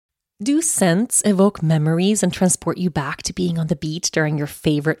Do scents evoke memories and transport you back to being on the beach during your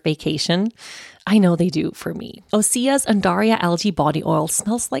favorite vacation? I know they do for me. Osea's Undaria algae body oil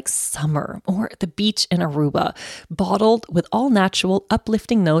smells like summer or the beach in Aruba, bottled with all natural,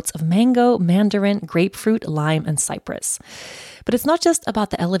 uplifting notes of mango, mandarin, grapefruit, lime, and cypress. But it's not just about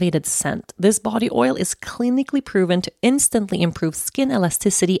the elevated scent. This body oil is clinically proven to instantly improve skin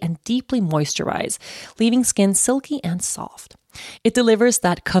elasticity and deeply moisturize, leaving skin silky and soft. It delivers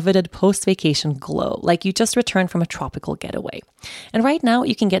that coveted post-vacation glow, like you just returned from a tropical getaway. And right now,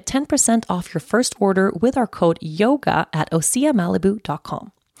 you can get 10% off your first order with our code YOGA at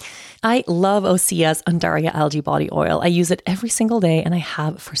OseaMalibu.com. I love Osea's Undaria algae body oil. I use it every single day and I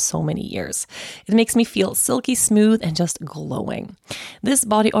have for so many years. It makes me feel silky smooth and just glowing. This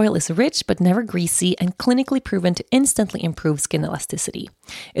body oil is rich but never greasy and clinically proven to instantly improve skin elasticity.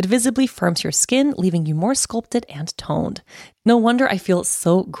 It visibly firms your skin, leaving you more sculpted and toned. No wonder I feel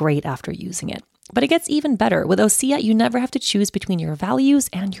so great after using it. But it gets even better. With Osea, you never have to choose between your values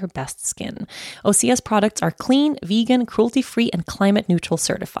and your best skin. Osea's products are clean, vegan, cruelty-free, and climate-neutral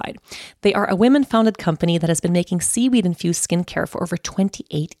certified. They are a women-founded company that has been making seaweed-infused skincare for over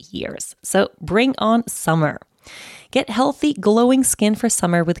 28 years. So bring on summer. Get healthy, glowing skin for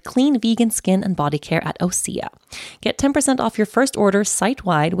summer with clean vegan skin and body care at Osea. Get 10% off your first order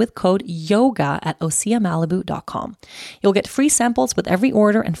site-wide with code YOGA at OseaMalibu.com. You'll get free samples with every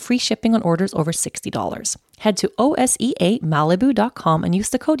order and free shipping on orders over $60. Head to OSEAMalibu.com and use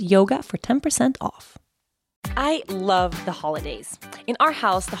the code YOGA for 10% off. I love the holidays. In our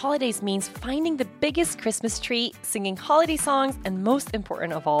house, the holidays means finding the biggest Christmas tree, singing holiday songs, and most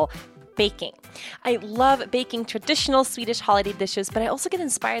important of all, baking. I love baking traditional Swedish holiday dishes, but I also get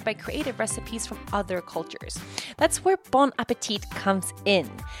inspired by creative recipes from other cultures. That's where Bon Appetit comes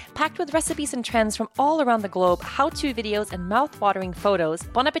in. Packed with recipes and trends from all around the globe, how-to videos, and mouth-watering photos,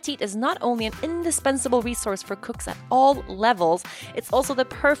 Bon Appetit is not only an indispensable resource for cooks at all levels, it's also the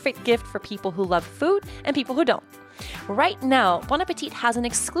perfect gift for people who love food and people who don't. Right now, Bon Appetit has an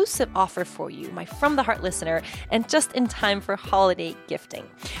exclusive offer for you, my From the Heart listener, and just in time for holiday gifting.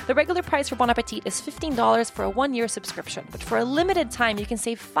 The regular price for Bon Appetit is $15 for a one-year subscription, but for a limited time, you can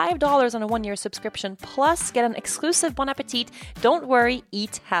save $5 on a one-year subscription, plus get an exclusive Bon Appetit Don't Worry,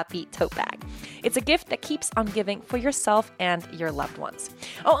 Eat Happy tote bag. It's a gift that keeps on giving for yourself and your loved ones.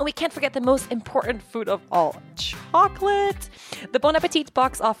 Oh, and we can't forget the most important food of all, chocolate. The Bon Appetit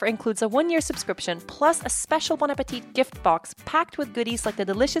box offer includes a one-year subscription, plus a special Bon Appetit gift box packed with goodies like the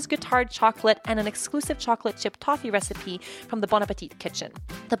delicious Guittard chocolate and an exclusive chocolate chip toffee recipe from the Bon Appetit kitchen.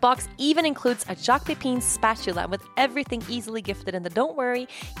 The box even includes a Jacques Pepin spatula with everything easily gifted in the Don't Worry,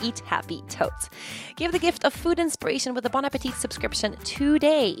 Eat Happy tote. Give the gift of food inspiration with the Bon Appetit subscription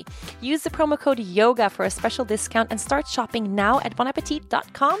today. Use the promo code YOGA for a special discount and start shopping now at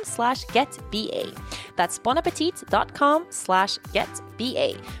bonappetit.com/getba. That's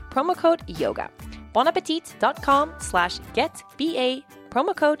bonappetit.com/getba. Promo code YOGA. bonappetit.com/getba,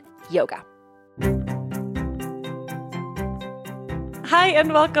 promo code YOGA. Hi,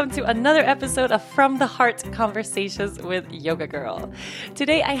 and welcome to another episode of From the Heart Conversations with Yoga Girl.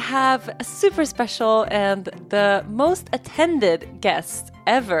 Today I have a super special and the most attended guest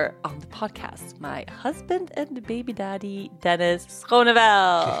ever on the podcast, my husband and baby daddy, Dennis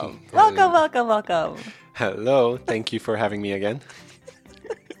Schoneveld. Welcome. Hello, thank you for having me again.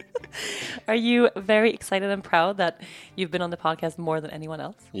 Are you very excited and proud that you've been on the podcast more than anyone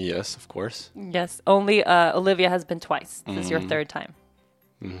else? Yes, of course. Yes, only Olivia has been twice. This is your third time.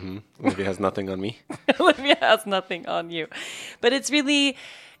 Olivia has nothing on me. Olivia has nothing on you. But it's really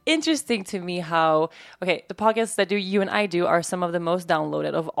interesting to me how, the podcasts that you and I do are some of the most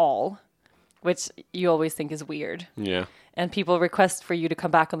downloaded of all, which you always think is weird. Yeah. And people request for you to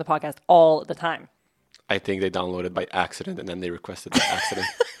come back on the podcast all the time. I think they downloaded by accident and then they requested by accident.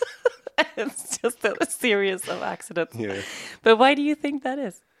 It's just a series of accidents. Yeah. But why do you think that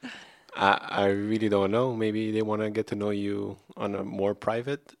is? I really don't know. Maybe they want to get to know you on a more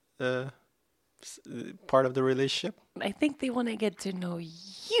private part of the relationship. I think they want to get to know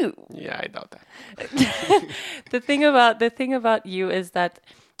you. Yeah, I doubt that. The thing about you is that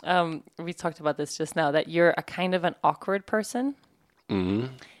we talked about this just now, that you're a kind of an awkward person. Mm-hmm.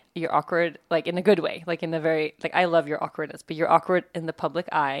 You're awkward, like in a good way, like in a very, like I love your awkwardness, but you're awkward in the public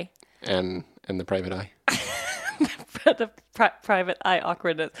eye. And in the private eye. The private eye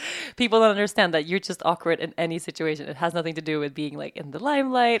awkwardness. People don't understand that you're just awkward in any situation. It has nothing to do with being like in the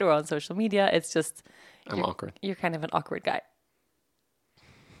limelight or on social media. It's just I'm awkward. You're kind of an awkward guy.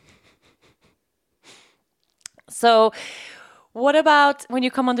 So what about when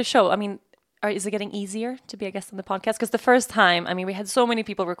you come on the show? I mean, is it getting easier to be a guest on the podcast? Because the first time, I mean, we had so many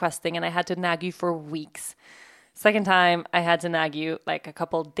people requesting, and I had to nag you for weeks. Second time, I had to nag you like a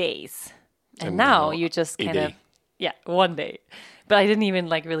couple days, and now you just kind of, one day. But I didn't even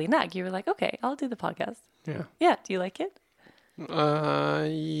like really nag. You were like, okay, I'll do the podcast. Yeah. Yeah. Do you like it?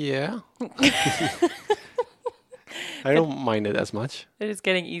 Yeah. I don't mind it as much. It is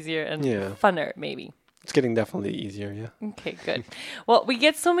getting easier and funner, maybe. It's getting definitely easier, yeah. Okay, good. Well, we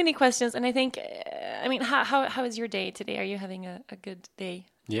get so many questions, and I think, I mean, how is your day today? Are you having a good day?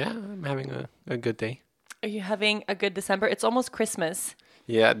 Yeah, I'm having a good day. Are you having a good December? It's almost Christmas.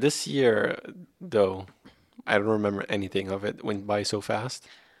 Yeah, this year, though, I don't remember anything of it. It went by so fast.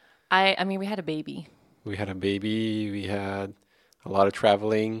 I mean, we had a baby. We had a baby. We had a lot of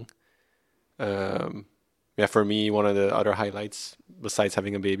traveling. Yeah, for me, one of the other highlights besides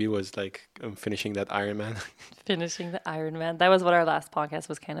having a baby was like finishing that Ironman. Finishing the Ironman. That was what our last podcast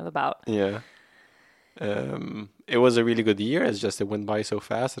was kind of about. Yeah. It was a really good year. It's just it went by so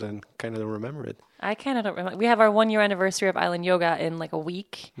fast that I kind of don't remember it. I kind of don't remember. We have our 1 year anniversary of Island Yoga in like a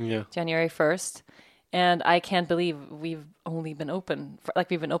week. Yeah. January 1st. And I can't believe we've only been open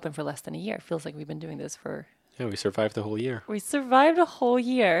we've been open for less than a year. It feels like we've been doing this for... Yeah, we survived the whole year. We survived a whole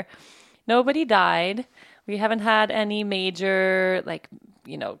year. Nobody died. We haven't had any major,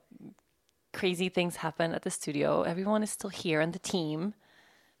 crazy things happen at the studio. Everyone is still here and the team.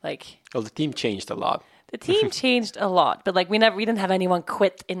 Well, the team changed a lot. The team changed a lot, but we didn't have anyone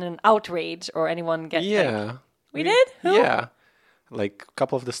quit in an outrage or anyone get... Yeah. We did? Who? Yeah. Like a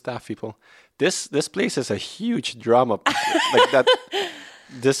couple of the staff people. This place is a huge drama. Like that...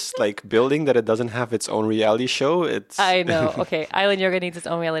 This building that it doesn't have its own reality show. I know. Okay, Island Yoga needs its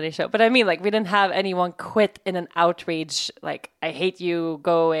own reality show, but I mean, we didn't have anyone quit in an outrage. I hate you.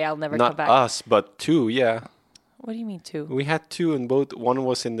 Go away. I'll never come back. Not us, but two. Yeah. What do you mean two? We had two, and both. One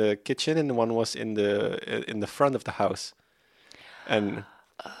was in the kitchen, and one was in the front of the house. And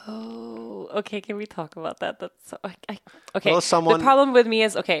oh, okay. Can we talk about that? That's so, okay. Well, The problem with me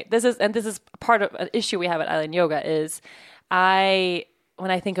is this is part of an issue we have at Island Yoga is when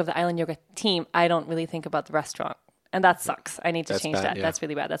I think of the Island Yoga team, I don't really think about the restaurant. And that sucks. I need to change that. Yeah. That's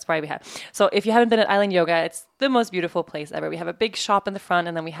really bad. That's why we have. So if you haven't been at Island Yoga, it's the most beautiful place ever. We have a big shop in the front,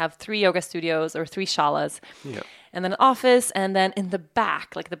 and then we have 3 yoga studios or 3 shalas. Yeah. And then an office, and then in the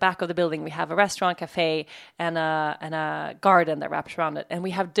back, the back of the building, we have a restaurant, cafe, and a garden that wraps around it. And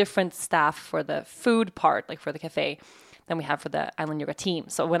we have different staff for the food part, for the cafe, than we have for the Island Yoga team.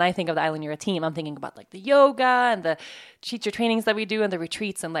 So when I think of the Island Yoga team, I'm thinking about the yoga and the teacher trainings that we do and the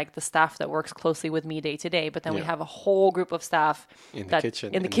retreats and the staff that works closely with me day to day. But then we have a whole group of staff in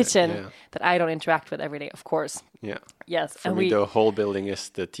the kitchen that I don't interact with every day, of course. Yeah. Yes. For me, the whole building is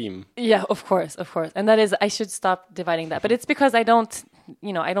the team. Yeah, of course. And that is, I should stop dividing that. But it's because I don't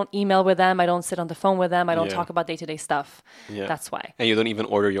email with them. I don't sit on the phone with them. I don't talk about day-to-day stuff. Yeah. That's why. And you don't even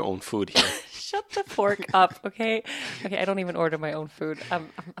order your own food here. Shut the fork up, okay? Okay, I don't even order my own food. I'm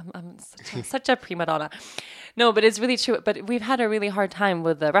such a prima donna. No, but it's really true. But we've had a really hard time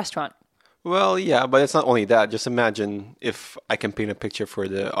with the restaurant. Well, yeah, but it's not only that. Just imagine if I can paint a picture for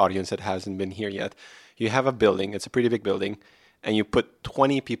the audience that hasn't been here yet. You have a building. It's a pretty big building. And you put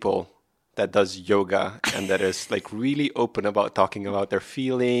 20 people that does yoga and that is really open about talking about their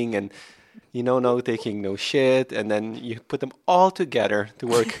feeling and, no taking no shit. And then you put them all together to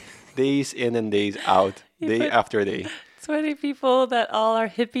work days in and days out, day after day. 20 people that all are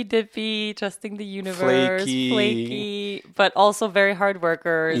hippy-dippy, trusting the universe, flaky, but also very hard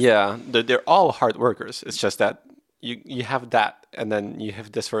workers. Yeah, they're all hard workers. It's just that you have that, and then you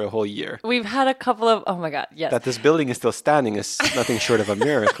have this for a whole year. We've had a couple of, oh my God, yes. That this building is still standing is nothing short of a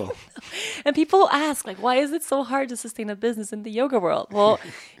miracle. And people ask, why is it so hard to sustain a business in the yoga world? Well,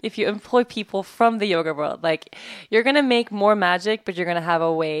 if you employ people from the yoga world, you're going to make more magic, but you're going to have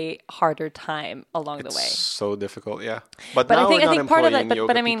a way harder time along the way. It's so difficult, yeah. But now we're not employing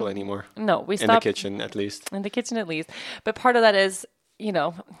yoga people anymore. No, we stopped. In the kitchen, at least. In the kitchen, at least. But part of that is,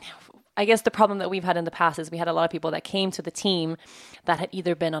 I guess the problem that we've had in the past is we had a lot of people that came to the team that had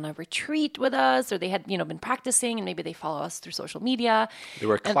either been on a retreat with us or they had, been practicing and maybe they follow us through social media. They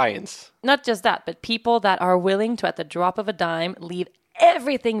were clients. Not just that, but people that are willing to, at the drop of a dime, leave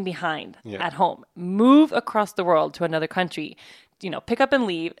everything behind at home, move across the world to another country, pick up and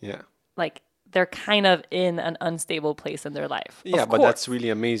leave. Yeah. They're kind of in an unstable place in their life. Yeah, but that's really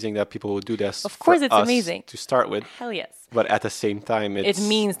amazing that people would do this. Of course, it's amazing to start with. Hell yes. But at the same time, it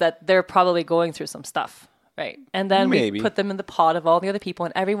means that they're probably going through some stuff, right? And then we put them in the pot of all the other people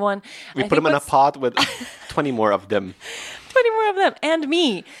and everyone. We put them in a pot with 20 more of them. 20 more of them and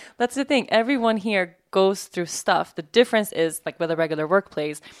me. That's the thing. Everyone here goes through stuff. The difference is, like with a regular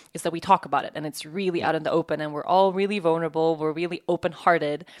workplace, is that we talk about it and it's really out in the open and we're all really vulnerable. We're really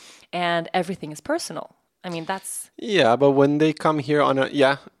open-hearted and everything is personal. I mean, that's... Yeah, but when they come here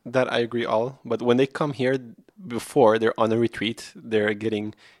that I agree all. But when they come here before they're on a retreat, they're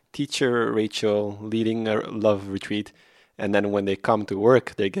getting teacher Rachel leading a love retreat. And then when they come to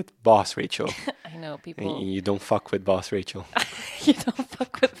work, they get boss Rachel. I know, people... And you don't fuck with boss Rachel. You don't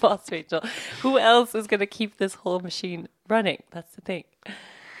fuck with boss Rachel. Who else is going to keep this whole machine running? That's the thing.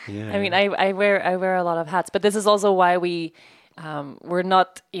 Yeah. I mean, I wear a lot of hats. But this is also why we're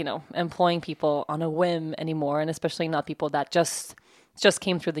not, employing people on a whim anymore. And especially not people that just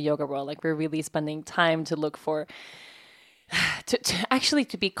came through the yoga world. Like, we're really spending time to look for...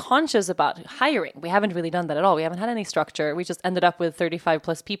 To be conscious about hiring. We haven't really done that at all. We haven't had any structure. We just ended up with 35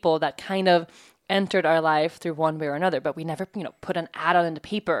 plus people that kind of entered our life through one way or another, but we never, put an ad on in the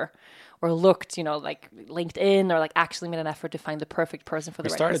paper or looked, like LinkedIn or like actually made an effort to find the perfect person for the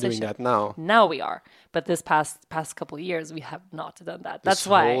right position. We started doing that now. Now we are. But this past couple of years, we have not done that. That's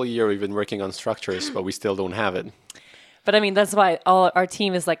why. This whole year we've been working on structures, but we still don't have it. But I mean, that's why all our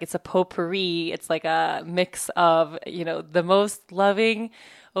team is like, it's a potpourri. It's like a mix of, the most loving,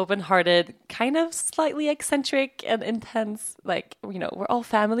 open-hearted, kind of slightly eccentric and intense. Like, we're all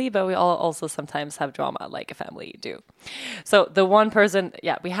family, but we all also sometimes have drama like a family do. So the one person,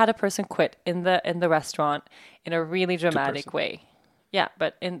 we had a person quit in the restaurant in a really dramatic way. Yeah,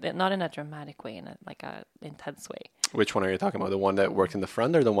 but not in a dramatic way, in a intense way. Which one are you talking about? The one that worked in the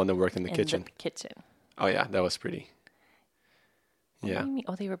front or the one that worked in the kitchen? The kitchen. Oh yeah, that was pretty. Yeah.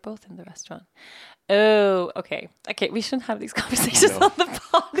 Oh, they were both in the restaurant. Oh, okay. Okay, we shouldn't have these conversations on the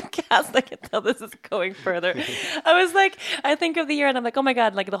podcast. I can tell this is going further. I think of the year and I'm like, oh my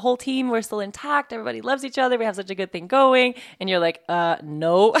God, like the whole team, we're still intact. Everybody loves each other. We have such a good thing going. And you're like,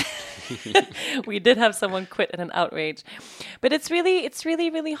 no. We did have someone quit in an outrage. But it's really,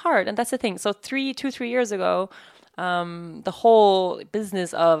 really hard. And that's the thing. So 3 years ago, the whole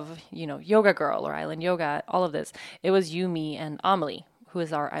business of, Yoga Girl or Island Yoga, all of this, it was you, me, and Amelie, who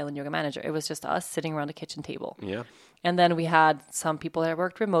is our Island Yoga manager. It was just us sitting around a kitchen table. Yeah. And then we had some people that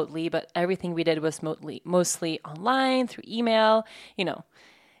worked remotely, but everything we did was mostly online, through email.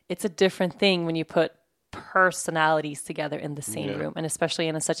 It's a different thing when you put personalities together in the same room, and especially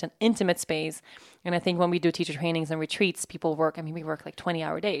in such an intimate space. And I think when we do teacher trainings and retreats, people work, we work like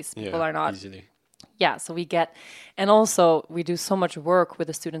 20-hour days. People are not... Easily. Yeah, so and also we do so much work with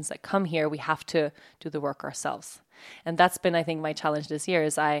the students that come here, we have to do the work ourselves. And that's been, I think, my challenge this year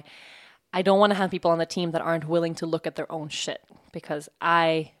is I don't want to have people on the team that aren't willing to look at their own shit, because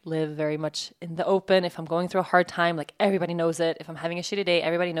I live very much in the open. If I'm going through a hard time, like everybody knows it. If I'm having a shitty day,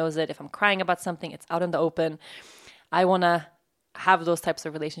 everybody knows it. If I'm crying about something, it's out in the open. I want to have those types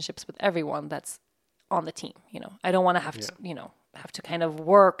of relationships with everyone that's on the team. I don't want to have to, have to kind of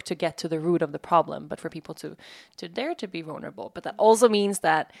work to get to the root of the problem, but for people to dare to be vulnerable. But that also means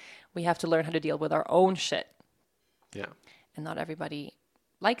that we have to learn how to deal with our own shit. Yeah. And not everybody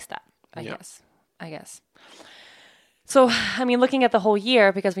likes that, I guess. So, looking at the whole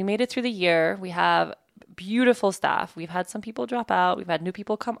year, because we made it through the year, we have beautiful staff. We've had some people drop out. We've had new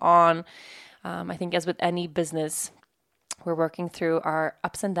people come on. I think as with any business, we're working through our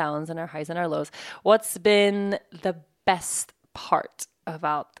ups and downs and our highs and our lows. What's been the best part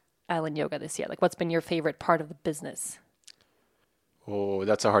about Island Yoga this year? Like, what's been your favorite part of the business? Oh,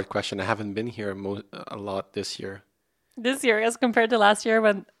 that's a hard question. I haven't been here a lot this year. This year, as compared to last year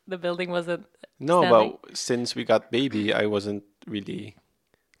when the building wasn't standing? But since we got baby, I wasn't really...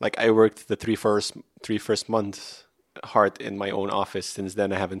 Like, I worked the three first months hard in my own office. Since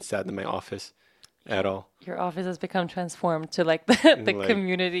then, I haven't sat in my office at all. Your office has become transformed to like the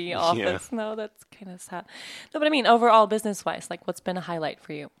community office. Yeah. No, that's kind of sad. No, but overall business-wise, like what's been a highlight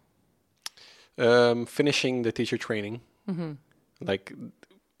for you? Finishing the teacher training. Mm-hmm. Like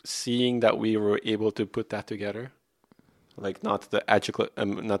seeing that we were able to put that together. Like not the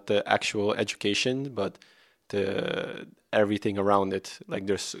actual education, but the everything around it. Like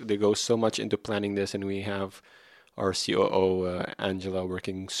they go so much into planning this, and we have our COO Angela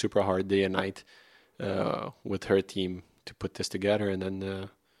working super hard day and night with her team to put this together, and then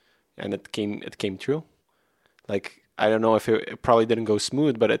and it came true. Like I don't know if it probably didn't go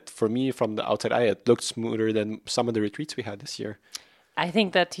smooth, but for me from the outside eye, it looked smoother than some of the retreats we had this year. I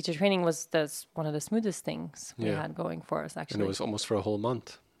think that teacher training was one of the smoothest things we had going for us, actually. And it was almost for a whole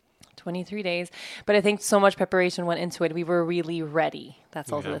month. 23 days. But I think so much preparation went into it. We were really ready.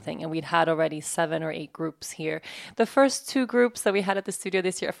 That's also the thing. And we'd had already 7 or 8 groups here. The first 2 groups that we had at the studio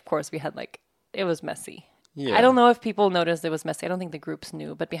this year, of course, we had it was messy. Yeah. I don't know if people noticed it was messy. I don't think the groups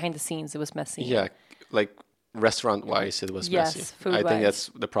knew, but behind the scenes, it was messy. Yeah, like restaurant-wise, it was Yes, messy. food-wise. I think that's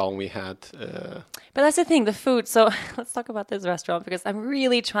the problem we had. But that's the thing, the food. So let's talk about this restaurant because I'm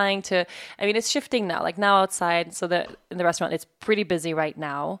really trying to. I mean, it's shifting now. Like now outside, so that in the restaurant, it's pretty busy right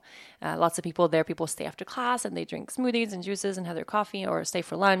now. Lots of people there. People stay after class and they drink smoothies and juices and have their coffee or stay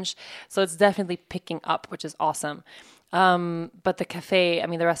for lunch. So it's definitely picking up, which is awesome. But the cafe, I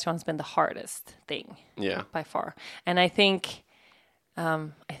mean, the restaurant's been the hardest thing. Yeah. By far, and I think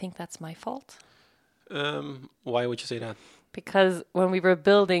that's my fault. Why would you say that? Because when we were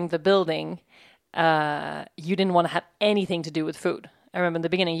building the building, you didn't want to have anything to do with food. I remember in the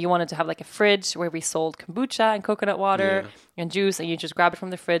beginning, you wanted to have like a fridge where we sold kombucha and coconut water and juice, and you just grab it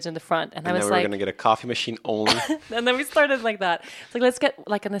from the fridge in the front. And I was then we're going to get a coffee machine only. and then we started like that. It's like, let's get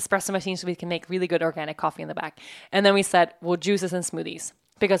like an espresso machine so we can make really good organic coffee in the back. And then we said, well, juices and smoothies,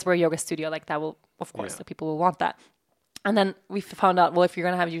 because we're a yoga studio, like that will, of course, the people will want that. And then we found out, well, if you're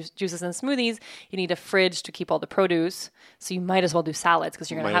going to have juices and smoothies, you need a fridge to keep all the produce. So you might as well do salads because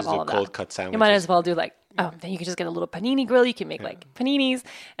you're going to have all of that. Cold cut sandwiches. You might as well do like, then you can just get a little panini grill. You can make like paninis.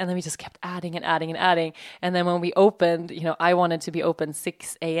 And then we just kept adding and adding and adding. And then when we opened, I wanted to be open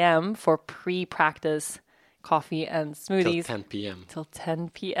 6 a.m. for pre-practice coffee and smoothies. Till 10 p.m. Till 10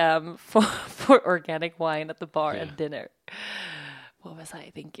 p.m. for organic wine at the bar and dinner. What was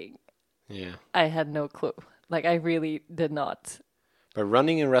I thinking? Yeah. I had no clue. Like, I really did not. But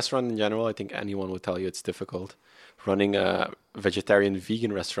running a restaurant in general, I think anyone would tell you it's difficult. Running a vegetarian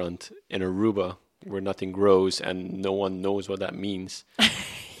vegan restaurant in Aruba where nothing grows and no one knows what that means.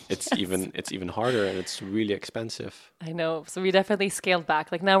 It's even harder and it's really expensive. I know. So we definitely scaled back.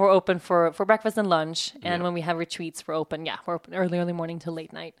 Like now we're open for breakfast and lunch. And when we have retreats, we're open early morning to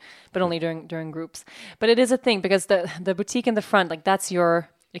late night, but only during groups. But it is a thing because the boutique in the front, like that's your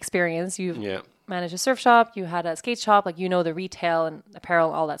experience. You've managed a surf shop, you had a skate shop, like the retail and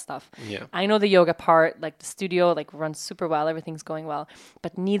apparel, all that stuff. Yeah. I know the yoga part, like the studio, like runs super well, everything's going well,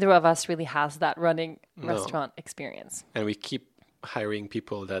 but neither of us really has that running restaurant experience. And we keep hiring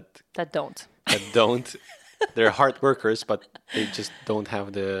people that don't. They're hard workers, but they just don't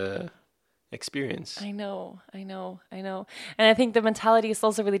have the experience. I know. And I think the mentality is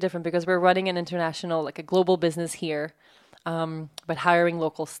also really different because we're running an international, like a global business here, but hiring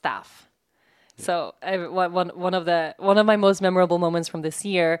local staff. So one of my most memorable moments from this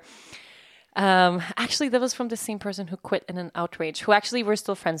year, actually that was from the same person who quit in an outrage, who actually we're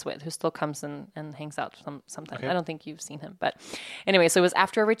still friends with, who still comes and hangs out sometimes. Okay. I don't think you've seen him, but anyway, so it was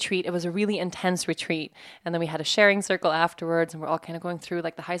after a retreat. It was a really intense retreat. And then we had a sharing circle afterwards and we're all kind of going through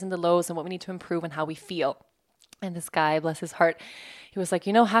like the highs and the lows and what we need to improve and how we feel. And this guy, bless his heart, he was like,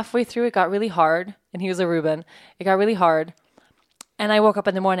 halfway through it got really hard. And he was a Reuben. It got really hard. And I woke up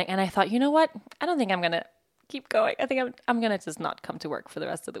in the morning and I thought, you know what? I don't think I'm going to keep going. I think I'm going to just not come to work for the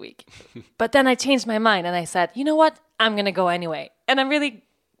rest of the week. But then I changed my mind and I said, you know what? I'm going to go anyway. And I'm really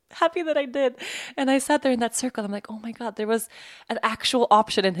happy that I did. And I sat there in that circle. I'm like, oh my God, there was an actual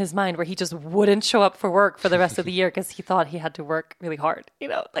option in his mind where he just wouldn't show up for work for the rest of the year because he thought he had to work really hard,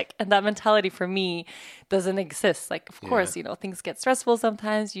 and that mentality for me doesn't exist. Like, of course, things get stressful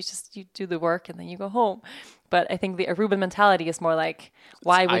sometimes. You do the work and then you go home. But I think the Aruban mentality is more like,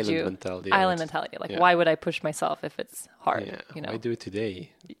 why would you? Island mentality. Like, why would I push myself if it's hard? Yeah. Why do it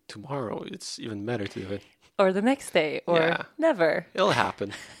today? Tomorrow, it's even better to do it. Or the next day, or never. It'll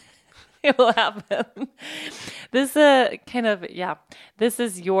happen. It will happen. This this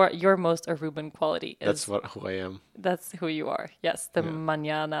is your most Aruban quality. That's who I am. That's who you are. Yes, the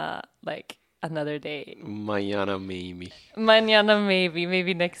mañana, like another day. Mañana maybe. Mañana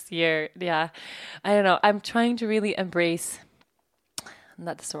maybe next year. Yeah, I don't know. I'm trying to really embrace.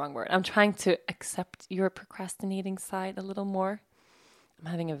 That's the wrong word. I'm trying to accept your procrastinating side a little more. I'm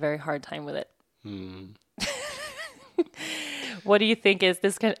having a very hard time with it. What do you think is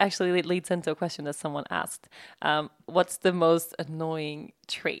this? Actually leads into a question that someone asked. What's the most annoying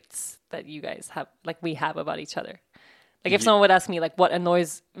traits that you guys have, like we have about each other? Like if someone would ask me, like, what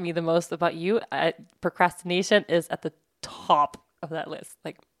annoys me the most about you, procrastination is at the top of that list,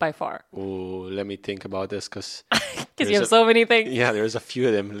 like by far. Oh, let me think about this because you have so many things. Yeah, there's a few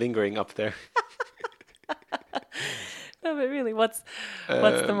of them lingering up there. No, but really, what's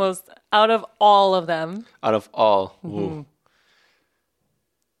the most out of all of them? Out of all,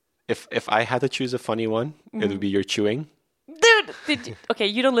 if I had to choose a funny one, it would be your chewing. Dude, okay,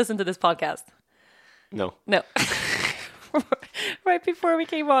 you don't listen to this podcast. No. Right before we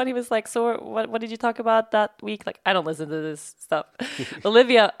came on, he was like, "So, what did you talk about that week?" Like, I don't listen to this stuff.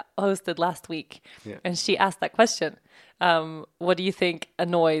 Olivia hosted last week, and she asked that question. What do you think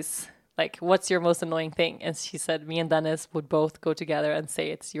annoys Like, what's your most annoying thing? And she said, me and Dennis would both go together and say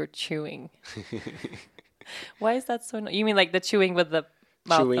it's your chewing. Why is that so annoying? You mean like the chewing with the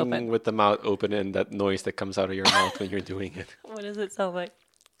mouth Chewing open? with the mouth open and that noise that comes out of your mouth when you're doing it. What does it sound like?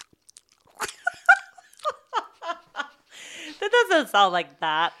 That doesn't sound like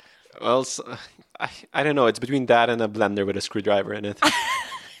that. Well, I don't know. It's between that and a blender with a screwdriver in it.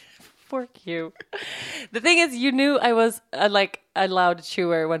 Poor you. The thing is, you knew I was a loud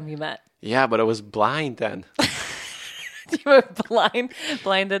chewer when we met. Yeah, but I was blind then. You were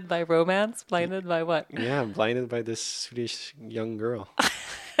blinded by romance, blinded by what? Yeah, blinded by this Swedish young girl.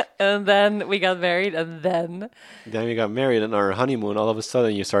 And then we got married, and then Then we got married on our honeymoon. All of a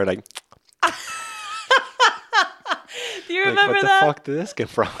sudden, you started like, do you like remember what the that? fuck did this come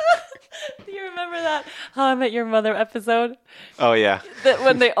from? Do you remember that How I Met Your Mother episode? Oh, yeah. That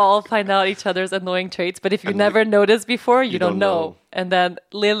when they all find out each other's annoying traits, but if you never noticed before, you don't know. And then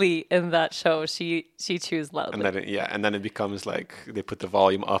Lily in that show, she chews loudly. And then it becomes like they put the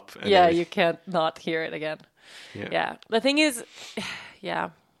volume up. And Yeah, everything. you can't not hear it again. Yeah. Yeah. The thing is,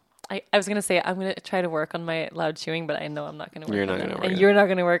 yeah. I was going to say, I'm going to try to work on my loud chewing, but I know I'm not going to work You're on not that. gonna work And on you're not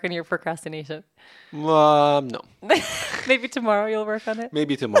going to work on your procrastination. No. Maybe tomorrow you'll work on it.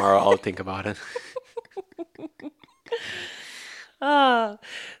 Maybe tomorrow I'll think about it.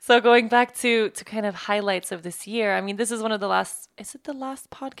 So going back to kind of highlights of this year, I mean, this is one of the last, is it the last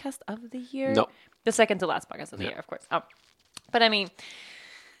podcast of the year? No. The second to last podcast of the year, of course. But I mean,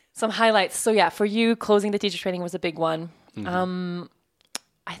 some highlights. So yeah, for you, closing the teacher training was a big one.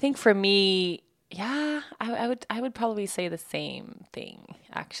 I think for me, yeah, I would probably say the same thing,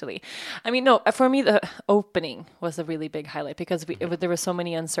 actually. I mean, no, for me, the opening was a really big highlight because there were so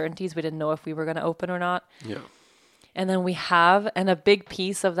many uncertainties. We didn't know if we were going to open or not. Yeah. And then and a big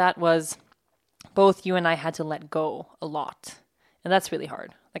piece of that was both you and I had to let go a lot. And that's really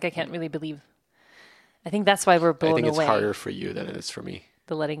hard. Like, I can't really believe. I think that's why we're blown away. I think it's harder for you than it is for me.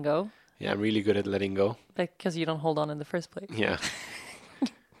 The letting go. Yeah, I'm really good at letting go. Because you don't hold on in the first place. Yeah.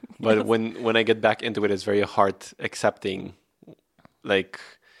 But when I get back into it, it's very hard accepting, like,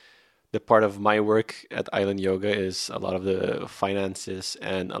 the part of my work at Island Yoga is a lot of the finances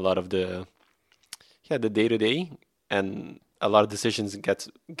and a lot of the day-to-day, and a lot of decisions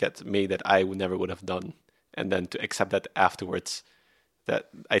get made that I would have done, and then to accept that afterwards, that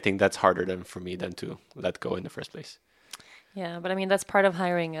I think that's harder than for me than to let go in the first place. Yeah, but I mean that's part of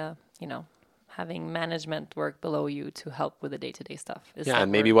hiring having management work below you to help with the day-to-day stuff. Yeah,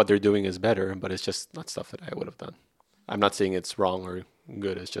 and maybe what they're doing is better, but it's just not stuff that I would have done. I'm not saying it's wrong or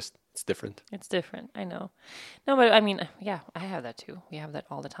good. It's just, it's different. It's different. I know. No, but I mean, yeah, I have that too. We have that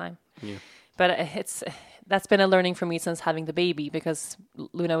all the time. Yeah. But that's been a learning for me since having the baby, because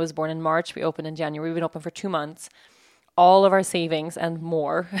Luna was born in March. We opened in January. We've been open for 2 months. All of our savings and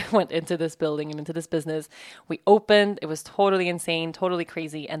more went into this building and into this business. We opened. It was totally insane, totally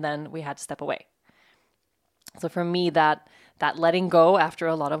crazy. And then we had to step away. So for me, that letting go after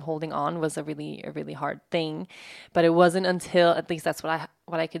a lot of holding on was a really hard thing. But it wasn't until, at least that's what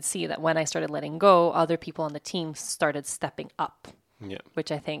I could see, that when I started letting go, other people on the team started stepping up. Yeah.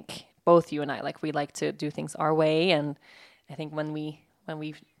 Which I think both you and I, we like to do things our way. And I think when we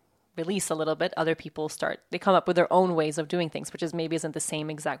release a little bit, other people they come up with their own ways of doing things, which maybe isn't the same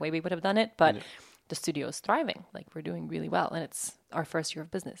exact way we would have done it, but the studio is thriving. Like, we're doing really well, and it's our first year of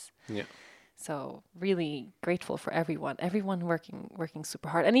business. Yeah. So really grateful for everyone working super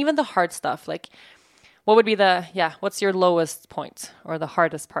hard. And even the hard stuff, like, what would be what's your lowest point or the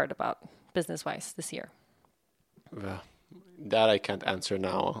hardest part about business-wise this year? That I can't answer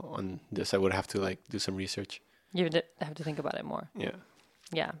now on this. I would have to do some research. You would have to think about it more. Yeah.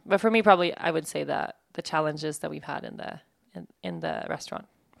 Yeah, but for me, probably I would say that the challenges that we've had in the restaurant,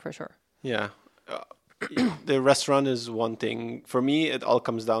 for sure. Yeah, the restaurant is one thing. For me, it all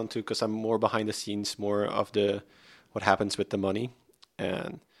comes down to, because I'm more behind the scenes, more of what happens with the money,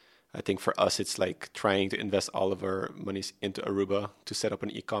 and I think for us, it's like trying to invest all of our monies into Aruba to set up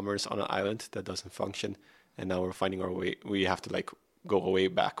an e-commerce on an island that doesn't function, and now we're finding our way. We have to go way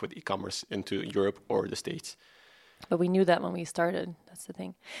back with e-commerce into Europe or the States. But we knew that when we started. That's the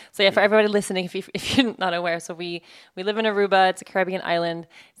thing. So yeah, for everybody listening, if you're not aware, so we live in Aruba. It's a Caribbean island.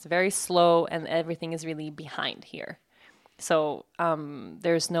 It's very slow, and everything is really behind here. So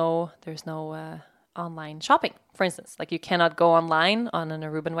there's no online shopping, for instance. Like, you cannot go online on an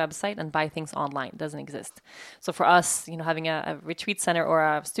Aruban website and buy things online. It doesn't exist. So for us, having a retreat center or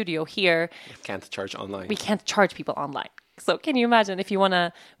a studio here, we can't charge online. We can't charge people online. So can you imagine if you want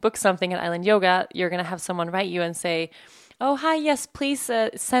to book something at Island Yoga, you're going to have someone write you and say, oh, hi, yes, please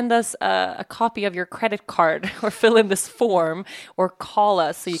send us a copy of your credit card or fill in this form or call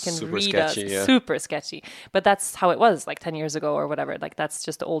us so you can Super read sketchy, us. yeah. Super sketchy. But that's how it was like 10 years ago or whatever. Like that's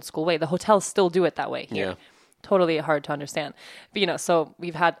just the old school way. The hotels still do it that way here. Yeah. Totally hard to understand. But, so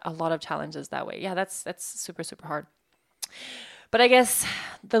we've had a lot of challenges that way. Yeah, that's super, super hard. But I guess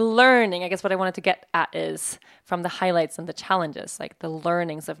what I wanted to get at is from the highlights and the challenges, like the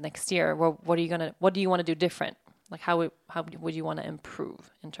learnings of next year. What do you want to do different? Like how would you want to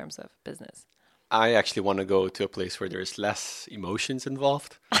improve in terms of business? I actually want to go to a place where there's less emotions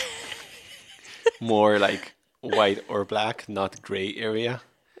involved. More like white or black, not gray area.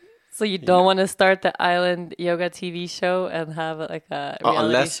 So you don't want to start the Island Yoga TV show and have like a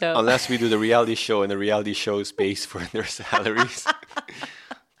reality show? Unless we do the reality show and the reality show pays for their salaries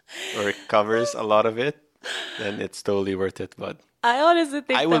or it covers a lot of it, then it's totally worth it. But I honestly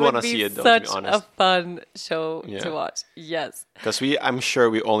think I that would would see be it, though, to be such honest. a fun show to watch. Yes. Because I'm sure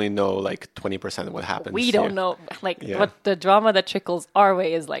we only know like 20% of what happens. We don't know what the drama that trickles our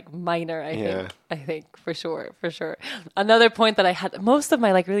way is like minor, I think for sure. Another point that I had, most of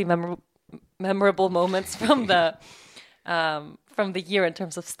my like really memorable moments from the year in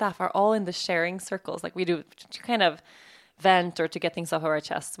terms of stuff are all in the sharing circles. Like we do to kind of vent or to get things off our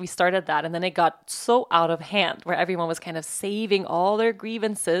chests. We started that and then it got so out of hand where everyone was kind of saving all their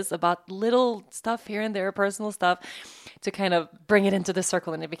grievances about little stuff here and there, personal stuff, to kind of bring it into the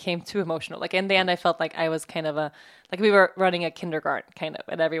circle, and it became too emotional. Like in the end, I felt like I was kind of like we were running a kindergarten kind of,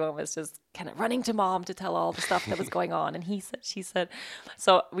 and everyone was just kind of running to mom to tell all the stuff that was going on. And he said, she said,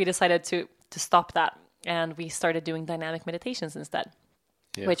 so we decided to stop that. And we started doing dynamic meditations instead.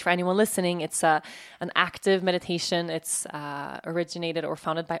 Yeah. Which for anyone listening, it's an active meditation. It's originated or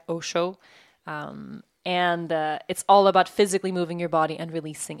founded by Osho. And it's all about physically moving your body and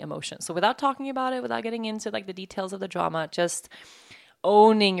releasing emotion. So without talking about it, without getting into like the details of the drama, just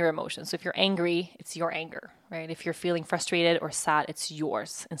owning your emotions. So if you're angry, it's your anger, right? If you're feeling frustrated or sad, it's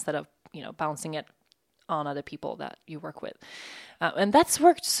yours instead of, bouncing it on other people that you work with. And that's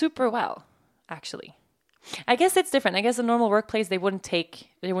worked super well, actually. I guess it's different. I guess a normal workplace, they wouldn't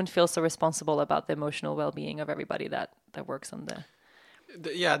feel so responsible about the emotional well-being of everybody that works on the...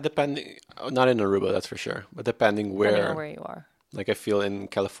 Yeah, depending, not in Aruba, that's for sure, but depending on where you are. Like I feel in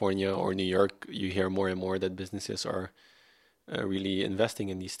California or New York, you hear more and more that businesses are really investing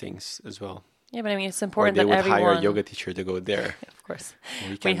in these things as well. Yeah, but I mean, it's important that everyone... hire a yoga teacher to go there. Of course.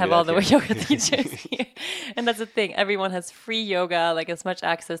 We have all the yoga teachers here. And that's the thing. Everyone has free yoga, like as much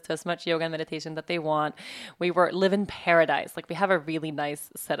access to as much yoga and meditation that they want. We live in paradise. Like we have a really nice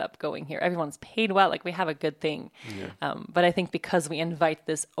setup going here. Everyone's paid well. Like we have a good thing. Yeah. But I think because we invite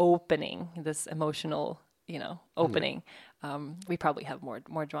this opening, this emotional, opening, we probably have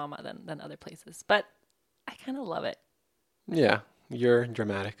more drama than other places. But I kind of love it. Yeah. You're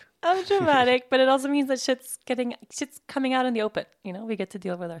dramatic. I'm dramatic, but it also means that shit's coming out in the open. We get to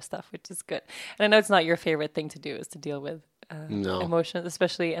deal with our stuff, which is good. And I know it's not your favorite thing to do, is to deal with emotions,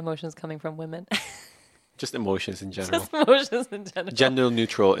 especially emotions coming from women. Just emotions in general. Just emotions in general.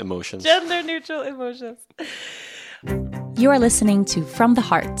 Gender-neutral emotions. Gender-neutral emotions. You are listening to From the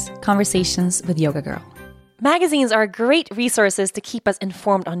Heart, Conversations with Yoga Girl. Magazines are great resources to keep us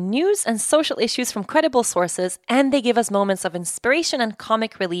informed on news and social issues from credible sources, and they give us moments of inspiration and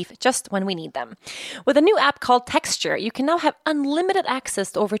comic relief just when we need them. With a new app called Texture, you can now have unlimited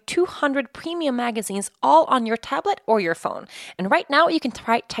access to over 200 premium magazines all on your tablet or your phone. And right now, you can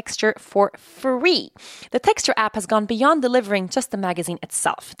try Texture for free. The Texture app has gone beyond delivering just the magazine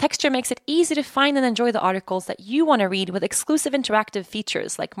itself. Texture makes it easy to find and enjoy the articles that you want to read with exclusive interactive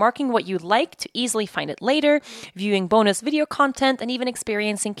features like marking what you like to easily find it later, viewing bonus video content, and even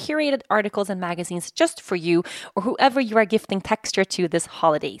experiencing curated articles and magazines just for you or whoever you are gifting Texture to this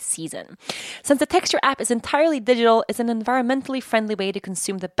holiday season. Since the Texture app is entirely digital, it's an environmentally friendly way to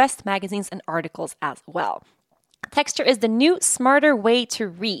consume the best magazines and articles as well. Texture is the new, smarter way to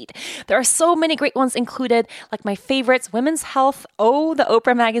read. There are so many great ones included, like my favorites, Women's Health, Oh, the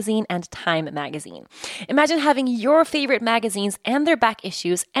Oprah magazine, and Time magazine. Imagine having your favorite magazines and their back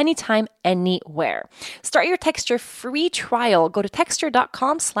issues anytime, anywhere. Start your Texture free trial. Go to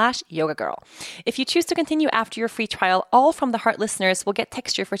texture.com/yogagirl. If you choose to continue after your free trial, all From the Heart listeners will get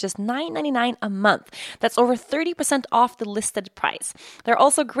Texture for just $9.99 a month. That's over 30% off the listed price. There are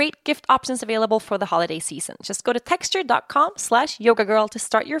also great gift options available for the holiday season. Just go to texture.com/yogagirl to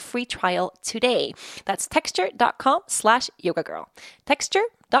start your free trial today. That's texture.com/yogagirl.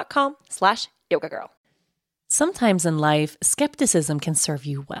 Texture.com/yogagirl. Sometimes in life, skepticism can serve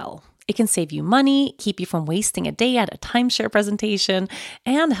you well. It can save you money, keep you from wasting a day at a timeshare presentation,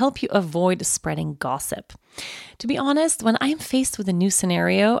 and help you avoid spreading gossip. To be honest, when I'm faced with a new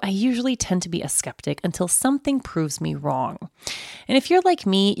scenario, I usually tend to be a skeptic until something proves me wrong. And if you're like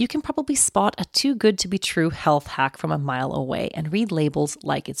me, you can probably spot a too good to be true health hack from a mile away and read labels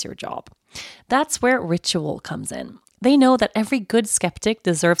like it's your job. That's where Ritual comes in. They know that every good skeptic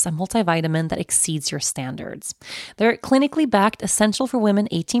deserves a multivitamin that exceeds your standards. Their clinically backed Essential for Women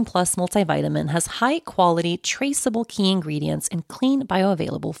 18 Plus multivitamin has high quality, traceable key ingredients in clean,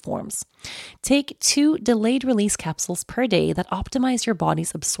 bioavailable forms. Take 2 delayed release capsules per day that optimize your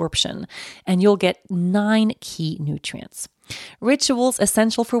body's absorption, and you'll get 9 key nutrients. Ritual's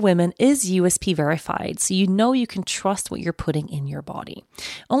Essential for Women is USP verified, so you know you can trust what you're putting in your body.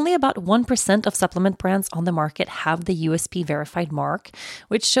 Only about 1% of supplement brands on the market have the USP verified mark,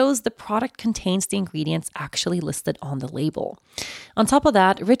 which shows the product contains the ingredients actually listed on the label. On top of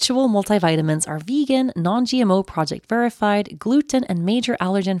that, Ritual multivitamins are vegan, non-GMO project verified, gluten and major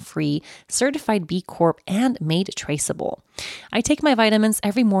allergen free, certified B Corp, and made traceable. I take my vitamins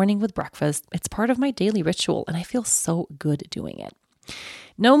every morning with breakfast. It's part of my daily ritual, and I feel so good doing it.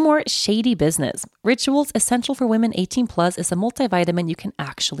 No more shady business. Ritual's Essential for Women 18 Plus is a multivitamin you can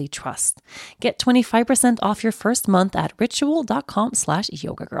actually trust. Get 25% off your first month at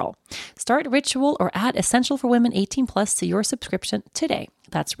ritual.com/yogagirl. Start Ritual or add Essential for Women 18 Plus to your subscription today.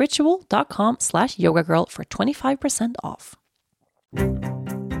 That's ritual.com/yogagirl for 25% off.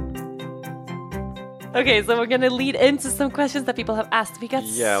 Okay, so we're going to lead into some questions that people have asked. We got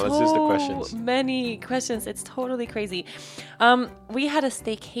let's use the questions. Many questions. It's totally crazy. We had a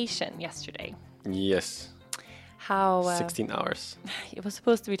staycation yesterday. Yes. How? 16 hours. It was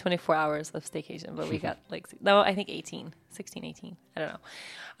supposed to be 24 hours of staycation, but we got I think 18. 16, 18. I don't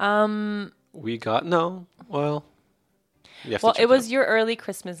know. It was your early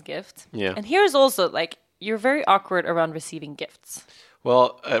Christmas gift. Yeah. And here's also, you're very awkward around receiving gifts.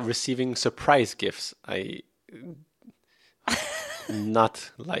 Well, receiving surprise gifts, I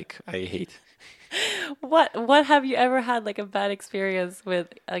hate. What have you ever had a bad experience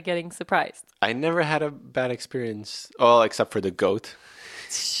with getting surprised? I never had a bad experience, except for the goat.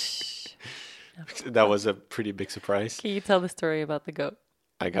 That was a pretty big surprise. Can you tell the story about the goat?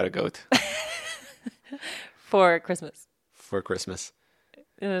 I got a goat. For Christmas. For Christmas.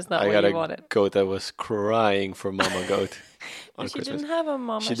 It's not what you wanted. I got a goat that was crying for Mama Goat. On she Christmas. Didn't have a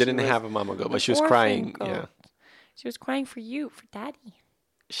mama. She didn't have a Mama Goat, but she was crying. Goat. Yeah. She was crying for you, for Daddy.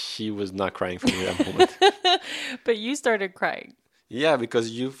 She was not crying for me at that moment. But you started crying. Yeah, because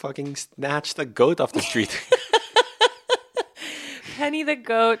you fucking snatched a goat off the street. Penny the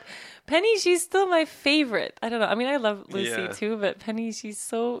goat. Penny, she's still my favorite. I don't know. I mean, I love Lucy too, but Penny, she's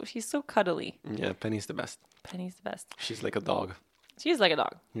so cuddly. Yeah, Penny's the best. Penny's the best. She's like a dog. She's like a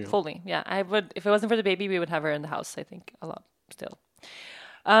dog, fully. Yeah, I would. If it wasn't for the baby, we would have her in the house. I think a lot still.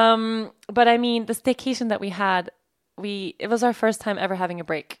 But I mean, the staycation that we had, it was our first time ever having a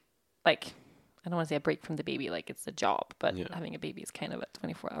break. I don't want to say a break from the baby, it's a job, but having a baby is kind of a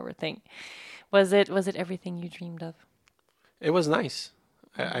 24-hour thing. Was it everything you dreamed of? It was nice.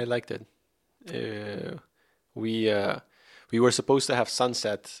 I liked it. We were supposed to have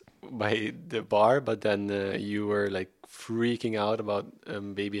sunset by the bar, but then you were freaking out about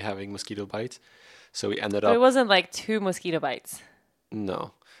baby having mosquito bites. So we ended up... But it wasn't 2 mosquito bites.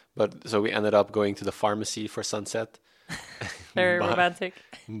 No. But so we ended up going to the pharmacy for sunset. Very romantic.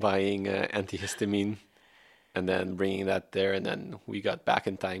 Buying antihistamine and then bringing that there. And then we got back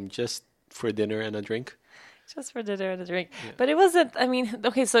in time just for dinner and a drink. Just for dinner and a drink. Yeah. But it wasn't,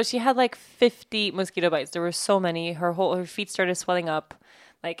 okay, so she had 50 mosquito bites. There were so many. Her feet started swelling up.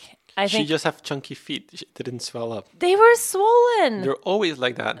 I think she just have chunky feet. She didn't swell up. They were swollen. They're always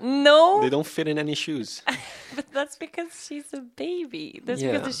like that. No. They don't fit in any shoes. But that's because she's a baby. That's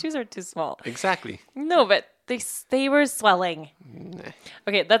because the shoes are too small. Exactly. No, but they were swelling. Nah.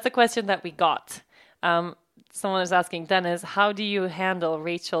 Okay, that's a question that we got. Someone is asking, Dennis, how do you handle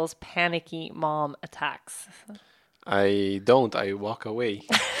Rachel's panicky mom attacks? I don't. I walk away.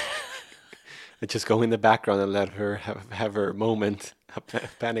 I just go in the background and let her have her moment, a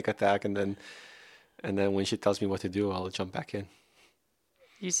panic attack, and then when she tells me what to do, I'll jump back in.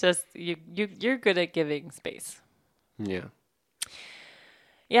 You're good at giving space. Yeah.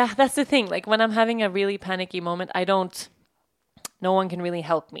 Yeah, that's the thing. When I'm having a really panicky moment, no one can really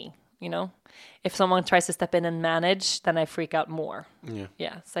help me, If someone tries to step in and manage, then I freak out more. Yeah.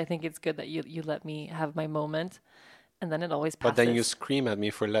 Yeah, so I think it's good that you let me have my moment. And then it always passes. But then you scream at me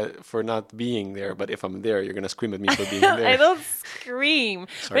for not being there. But if I'm there, you're going to scream at me for being there. I don't scream.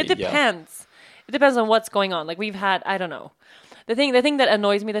 Sorry, but it depends. It depends on what's going on. We've had, I don't know. The thing that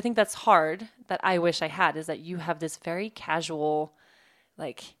annoys me, the thing that's hard that I wish I had is that you have this very casual,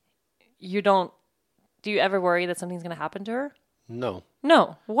 like, you don't. Do you ever worry that something's going to happen to her? No.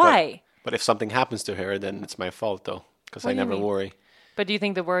 No. Why? But if something happens to her, then it's my fault though, because What I do you never mean? worry. But do you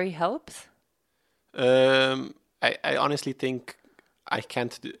think the worry helps? I honestly think I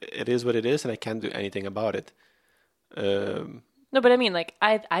can't. It is what it is, and I can't do anything about it. No, but I mean, like,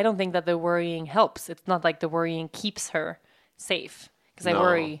 I don't think that the worrying helps. It's not like the worrying keeps her safe because I No.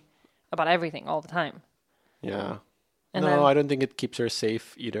 worry about everything all the time. Yeah. And no, then- I don't think it keeps her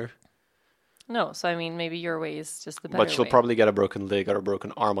safe either. No, so I mean, maybe your way is just the better But she'll way. probably get a broken leg or a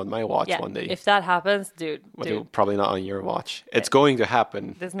broken arm on my watch yeah, one day. if that happens, dude. Probably not on your watch. It's going to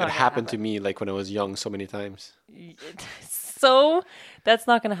happen. It's It not gonna happened to happen. me like when I was young so many times. So that's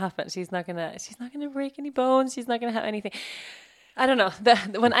not gonna happen. She's not gonna break any bones. She's not gonna have anything. I don't know.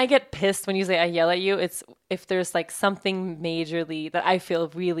 When I get pissed, when you say I yell at you, it's if there's like something majorly that I feel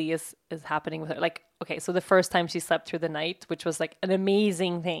really is happening with her. Like, okay, so the first time she slept through the night, which was like an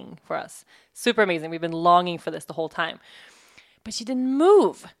amazing thing for us. Super amazing. We've been longing for this the whole time. But she didn't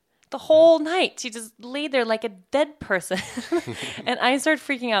move the whole night. She just laid there like a dead person. And I started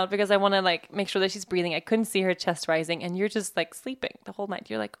freaking out because I want to like make sure that she's breathing. I couldn't see her chest rising, and you're just like sleeping the whole night.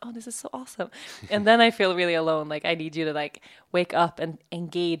 You're like, oh, this is so awesome. And then I feel really alone. Like I need you to like wake up and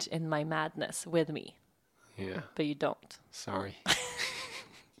engage in my madness with me. Yeah. But you don't. Sorry.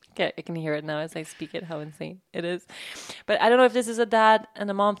 Okay, I can hear it now as I speak it, how insane it is. But I don't know if this is a dad and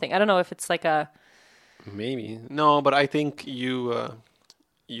a mom thing. I don't know if it's like a... Maybe. No, but I think you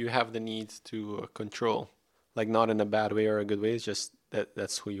have the need to control. Like not in a bad way or a good way. It's just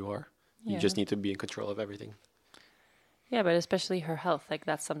that's who you are. You just need to be in control of everything. Yeah, but especially her health. Like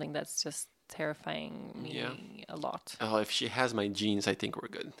that's something that's just terrifying me a lot. Oh, if she has my genes, I think we're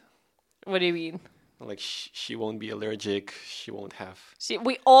good. What do you mean? Like she won't be allergic. She won't have.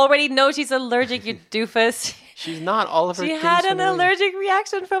 We already know she's allergic, you doofus. She's not. All of her. She things had are an really- allergic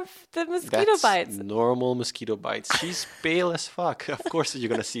reaction from the mosquito That's bites. normal mosquito bites. She's pale as fuck. Of course, you're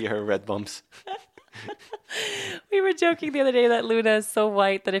gonna see her red bumps. We were joking the other day that Luna is so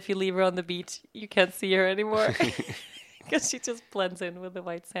white that if you leave her on the beach, you can't see her anymore because she just blends in with the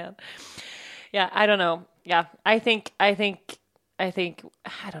white sand. Yeah, I don't know. Yeah, I think I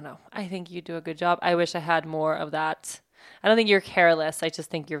don't know. I think you do a good job. I wish I had more of that. I don't think you're careless. I just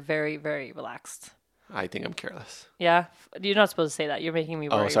think you're very, very relaxed. I think I'm careless. Yeah, you're not supposed to say that. You're making me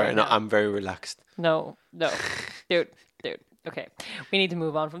worry. Oh, sorry. right No, now. I'm very relaxed. No, dude. Okay, we need to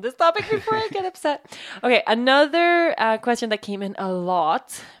move on from this topic before I get upset. Okay, another question that came in a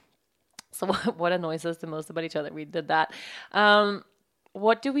lot. So, what annoys us the most about each other? We did that.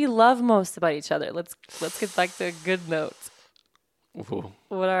 What do we love most about each other? Let's get back to a good note. Ooh.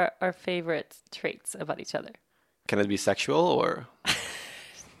 What are our favorite traits about each other? Can it be sexual or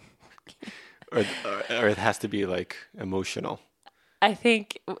or it has to be like emotional? I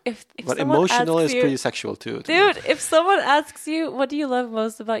think if But someone emotional asks is you, pretty sexual too. dude. If someone asks you, what do you love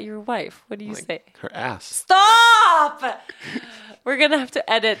most about your wife? What do you say? Her ass. Stop! We're gonna have to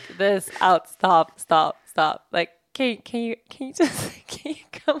edit this out. Stop. Like, can you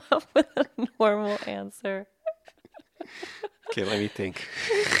come up with a normal answer? Okay, let me think.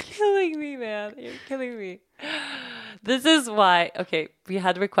 You're killing me, man. You're killing me. This is why. Okay, we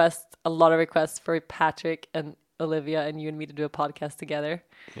had a lot of requests for Patrick and Olivia and you and me to do a podcast together.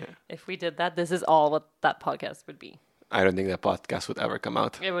 Yeah. If we did that, this is all what that podcast would be. I don't think that podcast would ever come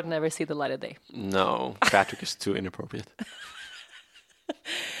out. It would never see the light of day. No, Patrick is too inappropriate.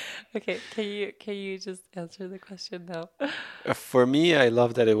 Okay, can you just answer the question now? For me, I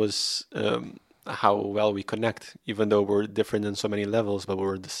love that it was how well we connect, even though we're different in so many levels, but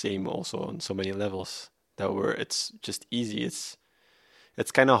we're the same also on so many levels. It's just easy.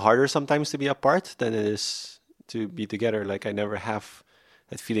 It's kind of harder sometimes to be apart than it is to be together. Like I never have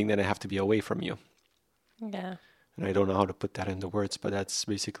that feeling that I have to be away from you. Yeah. And I don't know how to put that into words, but that's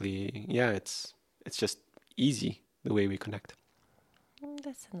basically, yeah, it's just easy the way we connect.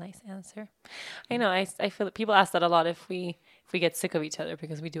 That's a nice answer. I know. I feel that people ask that a lot if we get sick of each other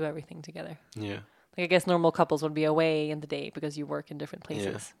because we do everything together. Yeah. Like I guess normal couples would be away in the day because you work in different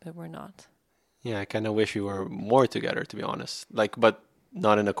places, but we're not. Yeah, I kind of wish we were more together, to be honest. Like, but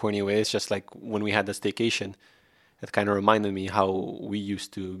not in a corny way. It's just like when we had the staycation, it kind of reminded me how we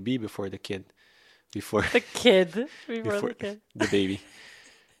used to be before the kid. Before The kid. Before the kid. the baby.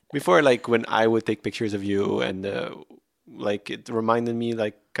 Before, like, when I would take pictures of you and, like, it reminded me,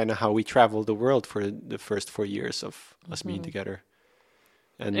 like, kind of how we traveled the world for the first 4 years of us being together.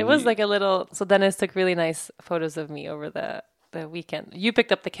 And It was like a little... So Dennis took really nice photos of me over the weekend. You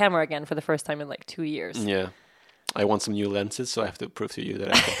picked up the camera again for the first time in like 2 years. Yeah. I want some new lenses, so I have to prove to you that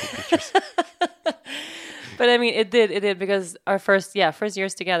I can take pictures. But I mean, it did because our first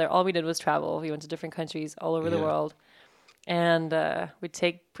years together, all we did was travel. We went to different countries all over the world, and we'd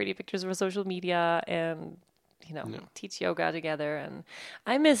take pretty pictures for social media and, teach yoga together. And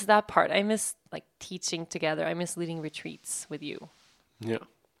I miss that part. I miss like teaching together. I miss leading retreats with you. Yeah.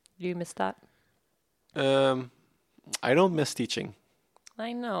 Do you miss that? I don't miss teaching.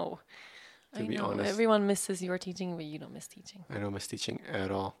 I know. To be honest. Everyone misses your teaching, but you don't miss teaching. I don't miss teaching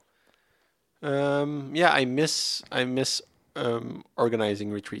at all. I miss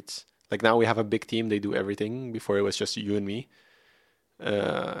organizing retreats. Like now we have a big team. They do everything. Before it was just you and me,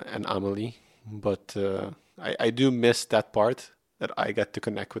 and Amelie. But I do miss that part that I got to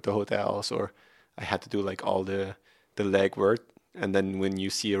connect with the hotels, or I had to do like all the legwork. And then when you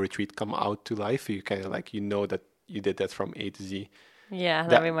see a retreat come out to life, you kind of like, that you did that from A to Z. Yeah,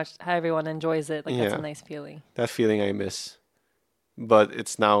 how everyone enjoys it. Like that's a nice feeling. That feeling I miss. But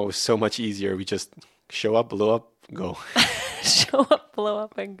it's now so much easier. We just show up, blow up, go. Show up, blow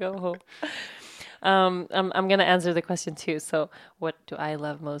up, and go home. I'm gonna answer the question too. So, what do I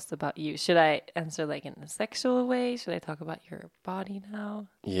love most about you? Should I answer like in a sexual way? Should I talk about your body now?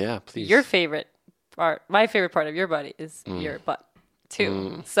 Yeah, please. Your favorite part, my favorite part of your body is your butt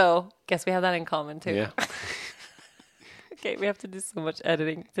too. So, guess we have that in common too. Yeah. Okay, we have to do so much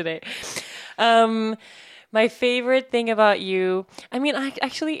editing today. My favorite thing about you, I mean,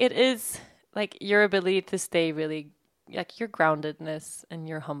 actually, it is like your ability to stay really, like your groundedness and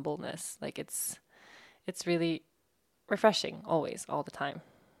your humbleness. Like it's really refreshing always, all the time.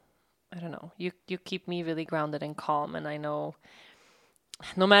 I don't know. You keep me really grounded and calm, and I know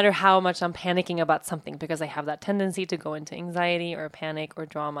no matter how much I'm panicking about something, because I have that tendency to go into anxiety or panic or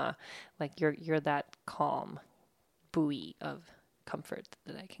drama, like you're that calm buoy of comfort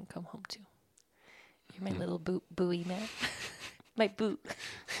that I can come home to. You're my little buoy man. My boo.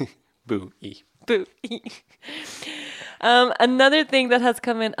 Buoy. Buoy. Another thing that has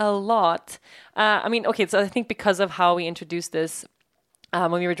come in a lot. So I think because of how we introduced this,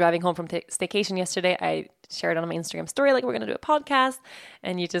 when we were driving home from staycation yesterday, I shared on my Instagram story, like, we're going to do a podcast.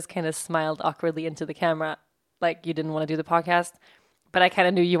 And you just kind of smiled awkwardly into the camera, like you didn't want to do the podcast. But I kind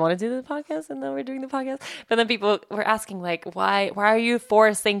of knew you wanted to do the podcast, and then we're doing the podcast. But then people were asking, like, why are you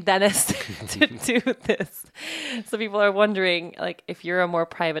forcing Dennis to do this? So people are wondering, like, if you're a more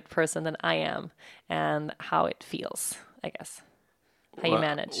private person than I am, and how it feels, I guess. How you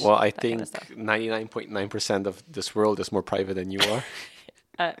manage. Well, I think 99.9% of this world is more private than you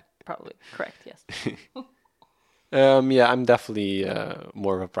are. Probably correct, yes. I'm definitely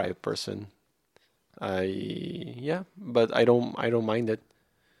more of a private person. But I don't mind it.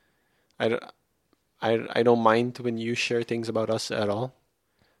 I don't mind when you share things about us at all.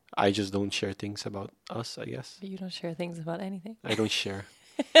 I just don't share things about us, I guess. You don't share things about anything. I don't share.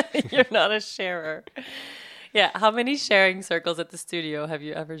 You're not a sharer. Yeah. How many sharing circles at the studio have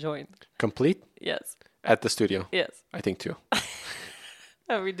you ever joined? Complete? Yes. At the studio? Yes. I think 2.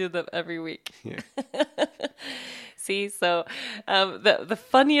 And we do them every week. Yeah. See, so the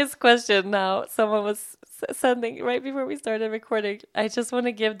funniest question now, someone was sending right before we started recording. I just want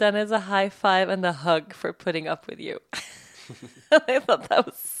to give Dennis a high five and a hug for putting up with you. I thought that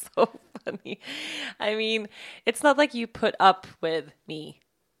was so funny. I mean, it's not like you put up with me.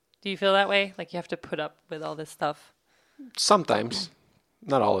 Do you feel that way? Like you have to put up with all this stuff? Sometimes.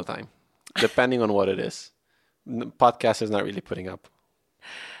 Not all the time. Depending on what it is. Podcast is not really putting up.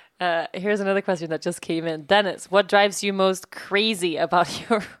 Here's another question that just came in. Dennis, what drives you most crazy about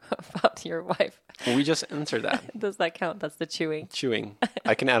your wife? We just answered that. Does that count? That's the chewing. Chewing.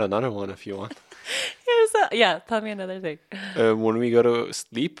 I can add another one if you want. Tell me another thing. When we go to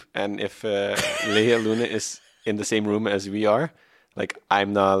sleep, and if Leia Luna is in the same room as we are, like,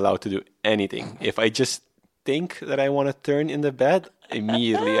 I'm not allowed to do anything. If I just think that I want to turn in the bed,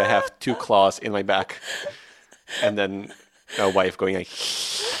 immediately I have 2 claws in my back. And then a wife going like...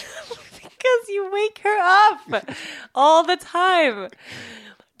 Because you wake her up all the time.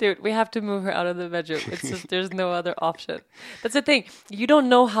 Dude, we have to move her out of the bedroom. It's just, there's no other option. That's the thing. You don't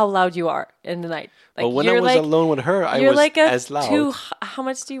know how loud you are in the night. Like, well, when I was alone with her, I was like as loud. How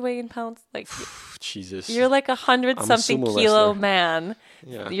much do you weigh in pounds? Like, Jesus. You're like 100-something kilo man.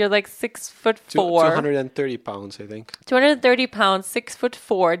 Yeah. You're like 6'4". 230 pounds, I think. 230 pounds, 6'4",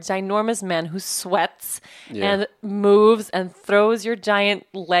 ginormous man who sweats and moves and throws your giant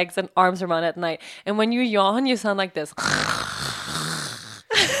legs and arms around at night. And when you yawn, you sound like this.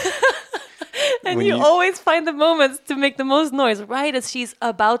 And you always find the moments to make the most noise right as she's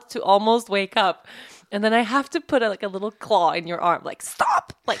about to almost wake up. And then I have to put a little claw in your arm, like,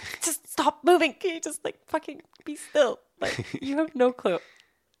 stop, like, just stop moving. Can you just like fucking be still? Like you have no clue.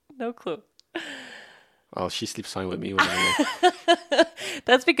 No clue. Well, she sleeps fine with me when I'm awake.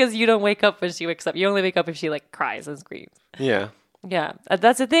 That's because you don't wake up when she wakes up. You only wake up if she like cries and screams. Yeah. Yeah,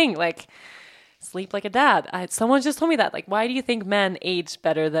 that's the thing. Like, sleep like a dad. Someone just told me that. Like, why do you think men age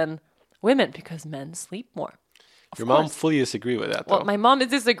better than women? Because men sleep more. Your mom fully disagree with that, though. Well, my mom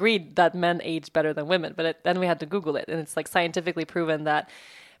disagreed that men age better than women, but then we had to Google it, and it's like scientifically proven that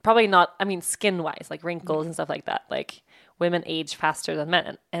probably not. I mean, skin wise, like wrinkles and stuff like that. Like women age faster than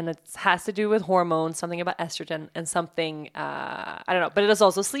men, and it has to do with hormones, something about estrogen, and something I don't know. But it is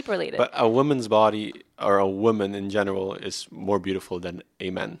also sleep related. But a woman's body, or a woman in general, is more beautiful than a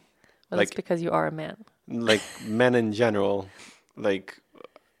man. Well, that's because you are a man. Like men in general, like.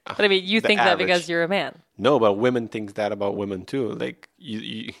 But I mean, you think that because you're a man. No, but women think that about women too. Like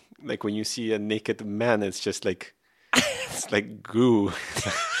you like when you see a naked man, it's just like it's like goo.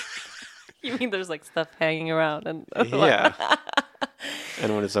 You mean there's like stuff hanging around and Yeah.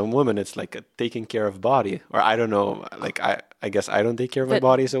 And when it's a woman, it's like a taking care of body. Or I don't know. Like I guess I don't take care of my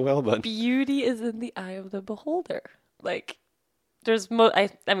body so well, but beauty is in the eye of the beholder. Like there's I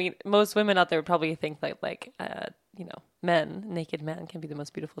mean most women out there would probably think like you know, naked man can be the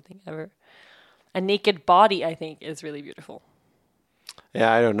most beautiful thing ever. A naked body, I think, is really beautiful.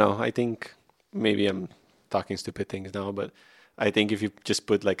 Yeah, I don't know. I think maybe I'm talking stupid things now, but I think if you just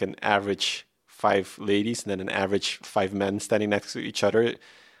put like an average 5 ladies and then an average 5 men standing next to each other,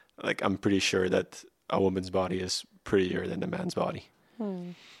 like I'm pretty sure that a woman's body is prettier than a man's body.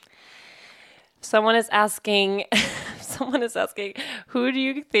 Someone is asking, who do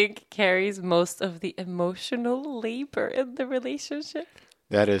you think carries most of the emotional labor in the relationship?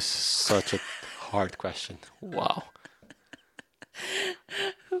 That is such a hard question. Wow.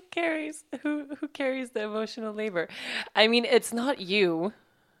 Who carries the emotional labor? I mean, it's not you.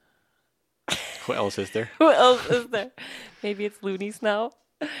 Who else is there? Who else is there? Maybe it's Loonies now.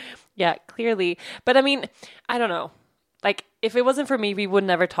 Yeah, clearly. But I mean, I don't know. Like, if it wasn't for me, we would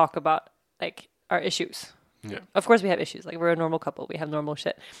never talk about like our issues. Yeah. Of course we have issues. Like, we're a normal couple. We have normal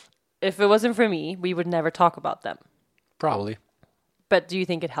shit. If it wasn't for me, we would never talk about them. Probably. But do you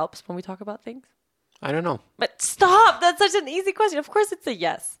think it helps when we talk about things? I don't know. But stop! That's such an easy question. Of course it's a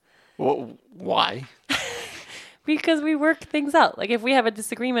yes. Well, why? Because we work things out. Like, if we have a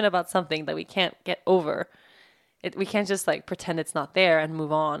disagreement about something that we can't get over, we can't just like pretend it's not there and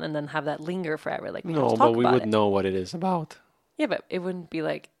move on and then have that linger forever. Like, No, but we would know what it is about. Yeah, but it wouldn't be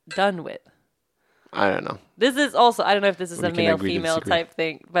like done with. I don't know. This is also, I don't know if this is a male-female type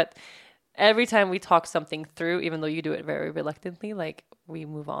thing, but every time we talk something through, even though you do it very reluctantly, like we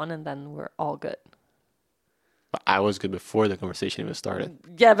move on and then we're all good. But I was good before the conversation even started.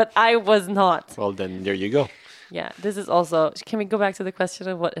 Yeah, but I was not. Well, then there you go. Yeah, this is also, can we go back to the question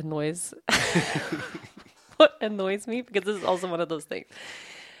of what annoys what annoys me? Because this is also one of those things.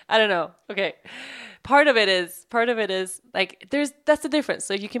 I don't know. Okay. Part of it is like that's the difference.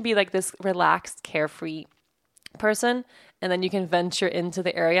 So you can be like this relaxed, carefree person, and then you can venture into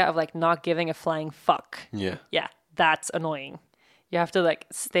the area of like not giving a flying fuck. Yeah. Yeah, that's annoying. You have to like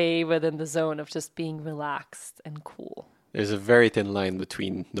stay within the zone of just being relaxed and cool. There's a very thin line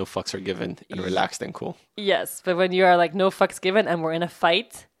between no fucks are given and relaxed and cool. Yes, but when you are like no fucks given and we're in a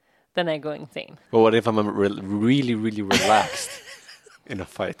fight, then I go insane. But what if I'm really, really relaxed in a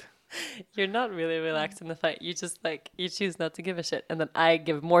fight? You're not really relaxed in the fight. You just like, you choose not to give a shit. And then I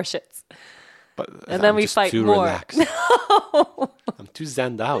give more shits. And then we fight more. No. I'm too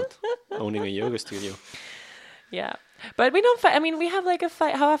zenned out owning a yoga studio. Yeah. But we don't fight. I mean, we have like a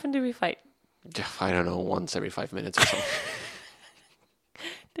fight. How often do we fight? I don't know, once every 5 minutes or something.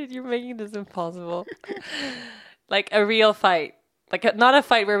 Dude, you're making this impossible. Like a real fight. Like not a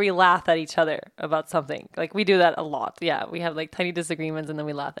fight where we laugh at each other about something. Like we do that a lot. Yeah, we have like tiny disagreements and then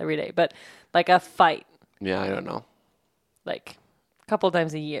we laugh every day. But like a fight. Yeah, I don't know. Like a couple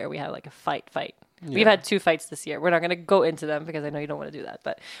times a year we have like a fight. Yeah. We've had 2 fights this year. We're not going to go into them because I know you don't want to do that.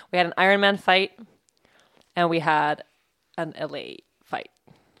 But we had an Ironman fight and we had an LA fight.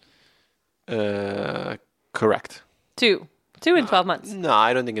 Correct. 2 in 12 months. No,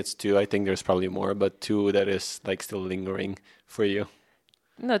 I don't think it's 2. I think there's probably more, but 2 that is like still lingering for you.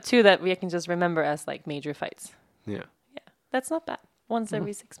 No, 2 that we can just remember as like major fights. Yeah. Yeah, that's not bad. Once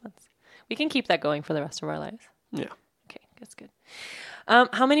every 6 months. We can keep that going for the rest of our lives. Yeah. Okay, that's good.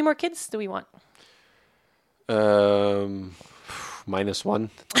 How many more kids do we want? -1.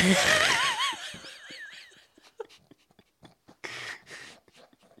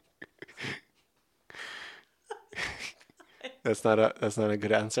 That's not a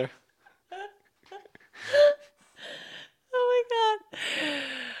good answer. Oh my god.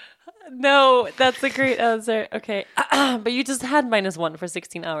 No, that's a great answer. Okay. But you just had -1 for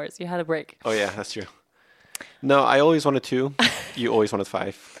 16 hours. You had a break. Oh yeah, that's true. No, I always wanted 2. You always wanted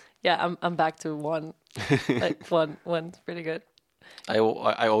 5. Yeah, I'm back to 1. Like one's pretty good. I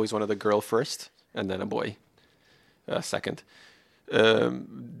always wanted a girl first, and then a boy second.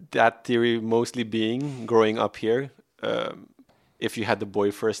 That theory mostly being, growing up here, if you had the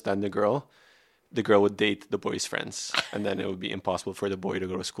boy first, then the girl would date the boy's friends, and then it would be impossible for the boy to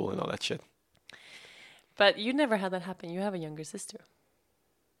go to school and all that shit. But you never had that happen. You have a younger sister.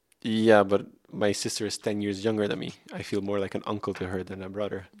 Yeah, but my sister is 10 years younger than me. I feel more like an uncle to her than a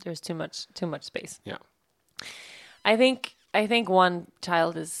brother. There's too much space. Yeah. I think one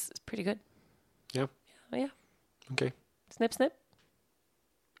child is pretty good. Yeah. Oh, yeah. Okay. Snip, snip.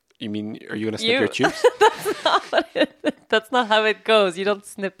 You mean, are you going to snip your tubes? That's not how it goes. You don't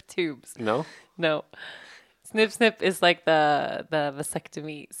snip tubes. No? No. Snip, snip is like the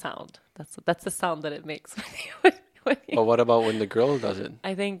vasectomy sound. That's the sound that it makes when you But what about when the girl does it?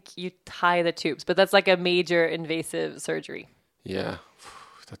 I think you tie the tubes, but that's like a major invasive surgery. Yeah.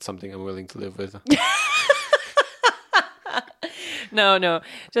 That's something I'm willing to live with. No,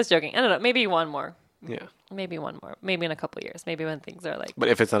 just joking. I don't know. Maybe one more. Yeah. Maybe one more. Maybe in a couple of years. Maybe when things are like... But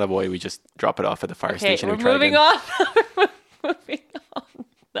if it's not a boy, we just drop it off at the fire station we're and try moving again. on. Moving on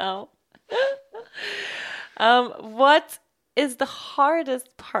now. What is the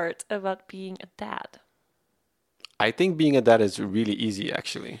hardest part about being a dad? I think being a dad is really easy,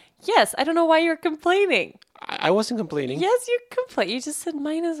 actually. Yes, I don't know why you're complaining. I wasn't complaining. Yes, you complain. You just said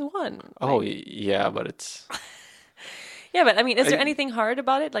 -1. Oh, Like, yeah, but it's... yeah, is there anything hard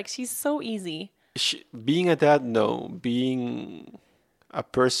about it? Like, she's so easy. Being a dad, no. Being a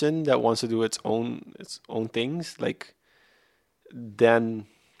person that wants to do its own things, like, then,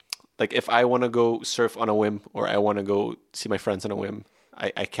 like, if I want to go surf on a whim or I want to go see my friends on a whim,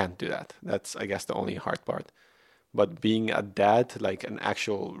 I can't do that. That's, I guess, the only hard part. But being a dad, like an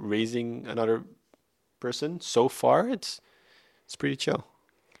actual raising another person, so far it's pretty chill.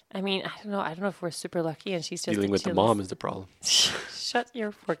 I mean, I don't know if we're super lucky and she's just Dealing with the mom is the problem. Shut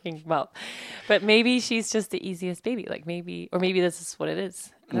your fucking mouth. But maybe she's just the easiest baby. Like maybe this is what it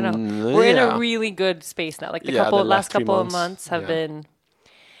is. I don't know. We're in a really good space now. Like the last couple of months have been,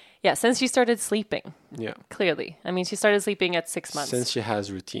 since she started sleeping. Yeah. Clearly. I mean, she started sleeping at 6 months. Since she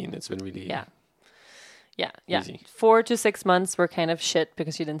has routine, it's been really easy. 4 to 6 months were kind of shit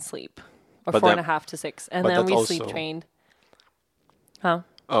because she didn't sleep. Or 4.5 to 6. And then we sleep trained. Huh?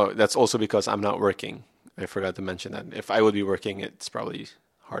 Oh, that's also because I'm not working. I forgot to mention that. If I would be working, it's probably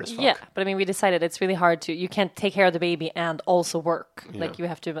hard as fuck. Yeah, but I mean, we decided it's really hard to... You can't take care of the baby and also work. Yeah. Like, you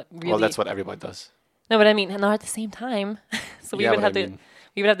have to really... Well, that's what everybody does. No, but I mean, not at the same time. So we would have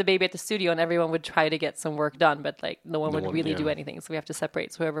the baby at the studio and everyone would try to get some work done, but like no one would really do anything. So we have to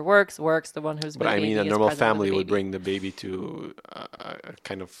separate. So whoever works. The one who's... But I mean, a normal family would bring the baby to a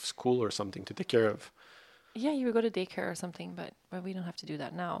kind of school or something to take care of. Yeah, you would go to daycare or something, but we don't have to do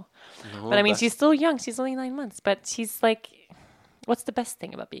that now. No, but I mean, she's still young. She's only 9 months, but she's like, what's the best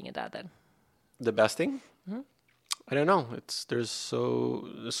thing about being a dad then? The best thing? Mm-hmm. I don't know. There's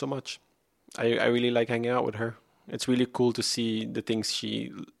so much. I really like hanging out with her. It's really cool to see the things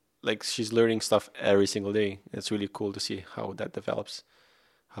she's learning stuff every single day. It's really cool to see how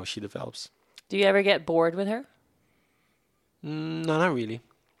she develops. Do you ever get bored with her? No, not really.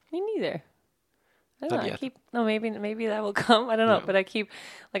 Me neither. I don't know. Maybe that will come. I don't know. But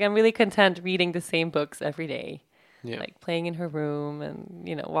I'm really content reading the same books every day. Yeah. Like playing in her room and,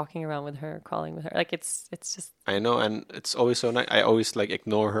 walking around with her, crawling with her. Like it's just... I know. And it's always so nice. I always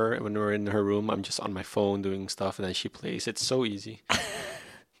ignore her when we're in her room. I'm just on my phone doing stuff and then she plays. It's so easy.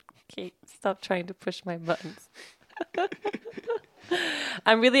 Okay. Stop trying to push my buttons.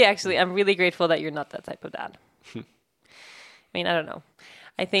 I'm really grateful that you're not that type of dad. I mean, I don't know.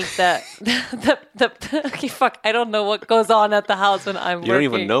 I think that okay, fuck. I don't know what goes on at the house when I'm working. You don't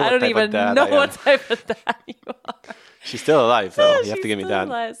even know what type of dad you are. She's still alive, though. You have to give me that.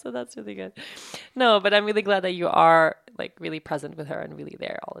 Alive, so that's really good. No, but I'm really glad that you are really present with her and really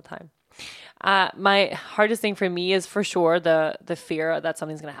there all the time. My hardest thing for me is for sure the fear that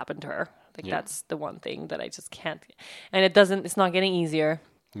something's going to happen to her. That's the one thing that I just can't. And it's not getting easier.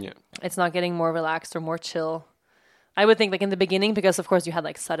 Yeah. It's not getting more relaxed or more chill. I would think in the beginning, because of course you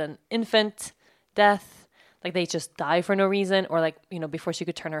had sudden infant death, they just die for no reason, or before she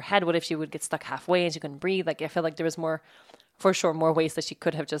could turn her head, what if she would get stuck halfway and she couldn't breathe? I feel like there was more ways that she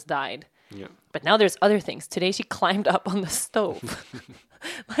could have just died. Yeah. But now there's other things. Today she climbed up on the stove.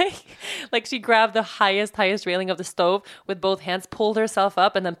 like she grabbed the highest railing of the stove with both hands, pulled herself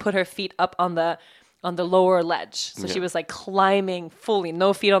up, and then put her feet up on the lower ledge. So she was climbing fully,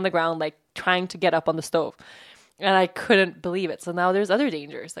 no feet on the ground, trying to get up on the stove. And I couldn't believe it. So now there's other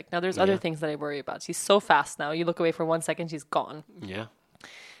dangers. Like now there's other things that I worry about. She's so fast now. You look away for 1 second, she's gone. Yeah.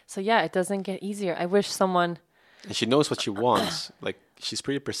 So yeah, it doesn't get easier. I wish someone... And she knows what she wants. Like, she's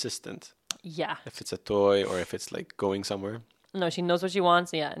pretty persistent. Yeah. If it's a toy or if it's like going somewhere. No, she knows what she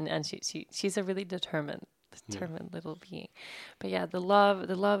wants. Yeah. And she's a really determined little being. But yeah, the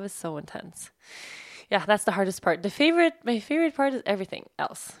love is so intense. Yeah, that's the hardest part. My favorite part is everything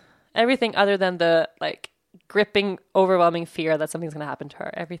else. Everything other than the like gripping, overwhelming fear that something's going to happen to her.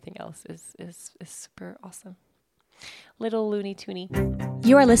 Everything else is super awesome. Little Looney Toony.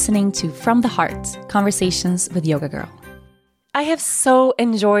 You are listening to From the Heart, Conversations with Yoga Girl. I have so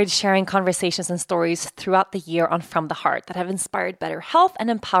enjoyed sharing conversations and stories throughout the year on From the Heart that have inspired better health and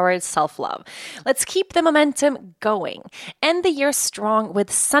empowered self-love. Let's keep the momentum going. End the year strong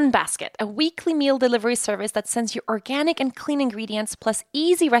with Sunbasket, a weekly meal delivery service that sends you organic and clean ingredients plus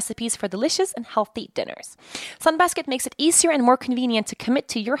easy recipes for delicious and healthy dinners. Sunbasket makes it easier and more convenient to commit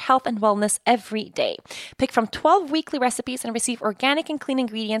to your health and wellness every day. Pick from 12 weekly recipes and receive organic and clean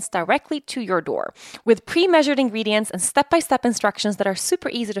ingredients directly to your door. With pre-measured ingredients and step-by-step instructions that are super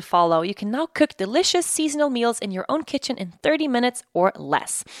easy to follow, you can now cook delicious seasonal meals in your own kitchen in 30 minutes or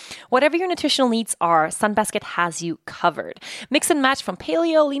less. Whatever your nutritional needs are, Sunbasket has you covered. Mix and match from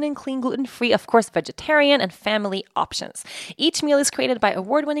paleo, lean and clean, gluten-free, of course, vegetarian, and family options. Each meal is created by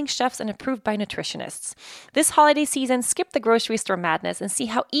award-winning chefs and approved by nutritionists. This holiday season, skip the grocery store madness and see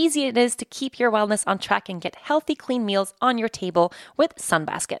how easy it is to keep your wellness on track and get healthy, clean meals on your table with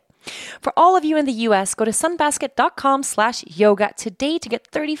Sunbasket. For all of you in the US, go to sunbasket.com/yoga today to get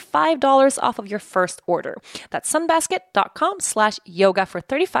 $35 off of your first order. That's sunbasket.com/yoga for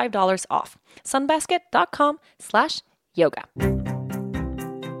 $35 off. Sunbasket.com/yoga.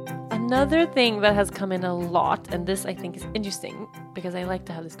 Another thing that has come in a lot, and this I think is interesting because I like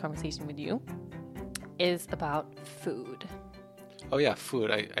to have this conversation with you, is about food. Oh yeah, food.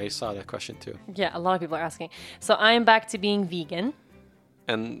 I saw that question too. Yeah, a lot of people are asking. So I am back to being vegan.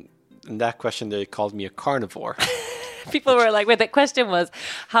 And in that question, they called me a carnivore. People were like, wait, the question was,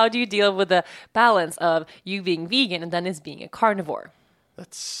 how do you deal with the balance of you being vegan and Dennis being a carnivore?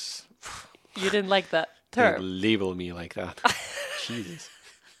 That's... You didn't like that They term. label me like that. Jesus.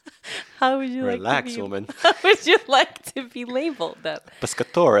 How would you Relax, like to be... woman. How would you like to be labeled then?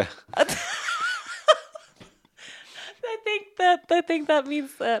 Pescatore. I think that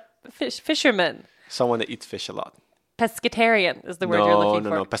means fisherman. Someone that eats fish a lot. Pescatarian is the word you're looking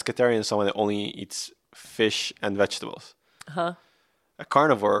for. No. Pescatarian is someone that only eats fish and vegetables. Uh-huh. A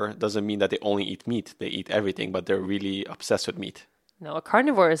carnivore doesn't mean that they only eat meat. They eat everything, but they're really obsessed with meat. No, a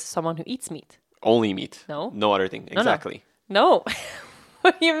carnivore is someone who eats meat. Only meat. No. No other thing. Exactly. No.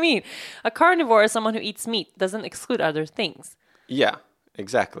 What do you mean? A carnivore is someone who eats meat, doesn't exclude other things. Yeah,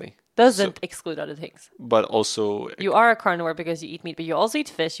 exactly. Doesn't exclude other things. But also... You are a carnivore because you eat meat, but you also eat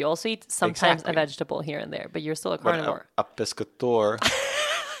fish. You also eat sometimes Exactly. a vegetable here and there, but you're still a but carnivore. a pescator...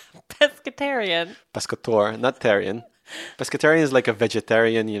 Pescatarian. Pescator, not tarian. Pescatarian is like a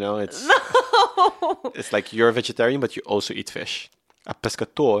vegetarian, you know. It's It's like you're a vegetarian, but you also eat fish. A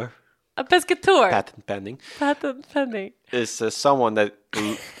pescator, A pescator. patent pending, Patent pending. is someone that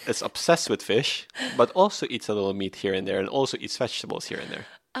is obsessed with fish, but also eats a little meat here and there, and also eats vegetables here and there.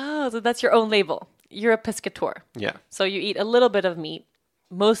 Oh, so that's your own label. You're a pescator. Yeah. So you eat a little bit of meat,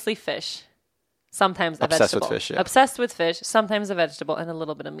 mostly fish, sometimes a Obsessed with vegetable. fish, yeah. Obsessed with fish, sometimes a vegetable, and a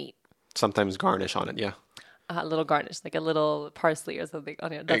little bit of meat. Sometimes garnish on it, yeah. A little garnish, like a little parsley or something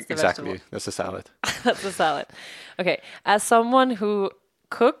on it. That's the Exactly. vegetable. That's a salad. That's the salad. Okay. As someone who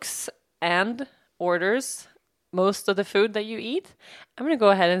cooks and orders most of the food that you eat, I'm going to go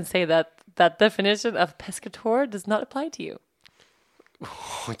ahead and say that that definition of pescator does not apply to you.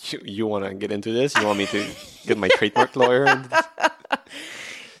 You want to get into this? You want me to get my trademark lawyer?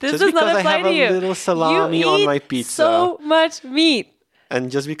 This Just does not because I apply have to a you. little salami You on eat my pizza. so much meat. And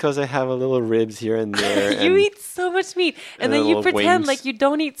just because I have a little ribs here and there. You and eat so much meat. And and then you little pretend wings. like you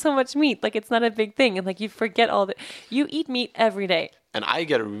don't eat so much meat. Like it's not a big thing. And like you forget all the... You eat meat every day. And I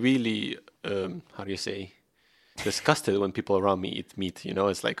get really, how do you say, disgusted when people around me eat meat. You know,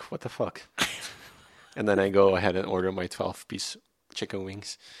 it's like, what the fuck? And then I go ahead and order my 12-piece chicken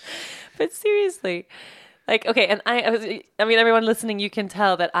wings. But seriously, like, okay, and I mean, everyone listening, you can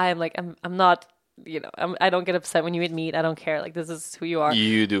tell that I'm like, I'm not, you know, I don't get upset when you eat meat. I don't care. Like, this is who you are.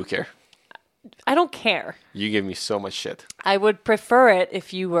 You do care. I don't care. You give me so much shit. I would prefer it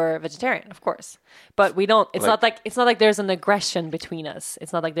if you were vegetarian, of course. But we don't. It's not like there's an aggression between us.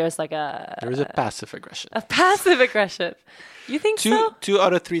 It's not like there's like There is a passive aggression. a passive aggression. You think so? 2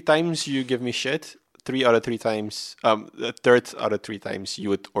 out of 3 times you give me shit. 3 out of 3 times, the third out of 3 times, you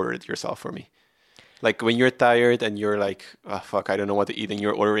would order it yourself for me. Like when you're tired and you're like, oh, fuck, I don't know what to eat, and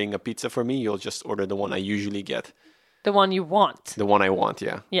you're ordering a pizza for me, you'll just order the one I usually get. The one you want. The one I want,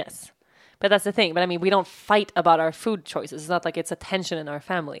 yeah. Yes. But that's the thing. But I mean, we don't fight about our food choices. It's not like it's a tension in our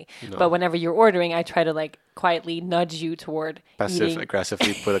family. No. But whenever you're ordering, I try to like quietly nudge you toward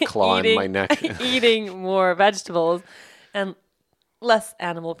Passive-aggressively put a claw in my neck. eating more vegetables and less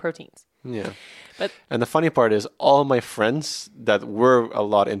animal proteins. Yeah. But and the funny part is all my friends that were a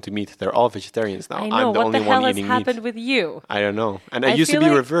lot into meat, they're all vegetarians now. I know. I'm the what only the hell one has eating happened meat. with you? I don't know. And I it used to feel be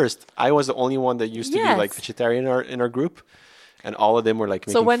like- reversed. I was the only one that used to be like Yes. vegetarian in our group. And all of them were like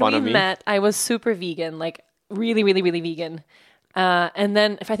So making when fun we of me. met, I was super vegan, like really, really, really vegan. And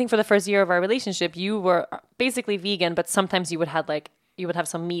then if I think for the first year of our relationship, you were basically vegan, but sometimes you would have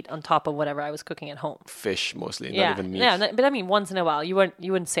some meat on top of whatever I was cooking at home. Fish mostly, Yeah, not even meat. yeah, but I mean, once in a while, you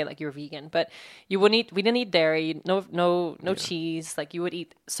wouldn't say like you were vegan, but you wouldn't eat. We didn't eat dairy, no cheese. Like you would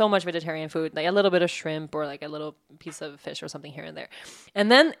eat so much vegetarian food, like a little bit of shrimp or like a little piece of fish or something here and there.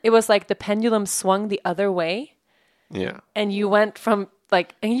 And then it was like the pendulum swung the other way, Yeah. and you went from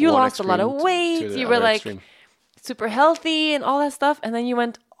like, and you One lost a lot of extreme to weight. the You were other like extreme. super healthy and all that stuff, and then you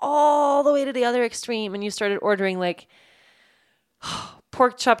went all the way to the other extreme, and you started ordering like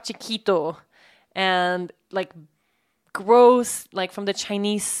pork chop chiquito and like gross, like from the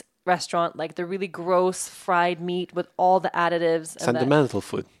Chinese restaurant, like the really gross fried meat with all the additives. And Sentimental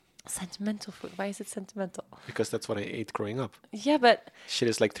food. sentimental food. Why is it sentimental? Because that's what I ate growing up. Yeah, but Shit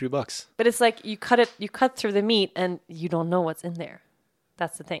is like $3. it's like you cut through the meat and you don't know what's in there.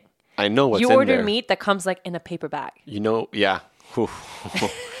 That's the thing. I know what's You in order there. meat that comes like in a paper bag. You know, yeah. Whew.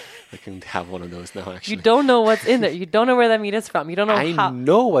 I can have one of those now, You actually. don't know what's in there. You don't know where that meat is from. You don't know I how.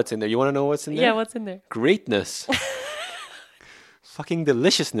 know what's in there. You want to know what's in there? Yeah, what's in there? Greatness. Fucking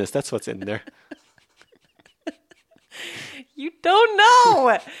deliciousness. That's what's in there. You don't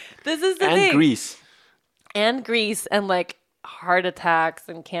know. This is the And thing. grease. And grease and like heart attacks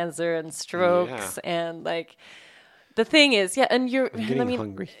and cancer and strokes and like the thing is, yeah, and you're getting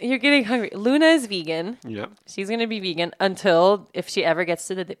hungry. You're getting hungry. Luna is vegan. Yeah. She's gonna be vegan until if she ever gets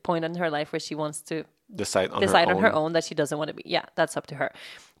to the point in her life where she wants to Decide on her own that she doesn't want to be. Yeah, that's up to her.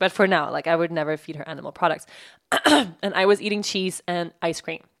 But for now, like I would never feed her animal products. And I was eating cheese and ice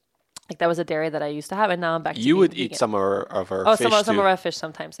cream. Like that was a dairy that I used to have, and now I'm back to You being would vegan. eat some of our Oh, fish some too. of our fish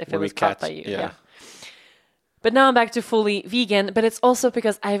sometimes if it When we was caught catch- by you. yeah. Yeah. But now I'm back to fully vegan, but it's also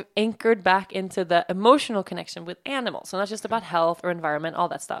because I've anchored back into the emotional connection with animals. So not just about health or environment, all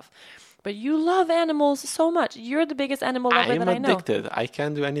that stuff. But you love animals so much. You're the biggest animal lover I'm that I know. addicted. I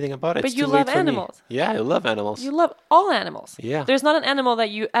can't do anything about it. But It's you too late love for me. animals. Yeah, I love animals. You love all animals. Yeah. There's not an animal that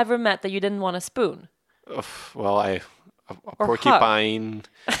you ever met that you didn't want to spoon. Well, a Or porcupine,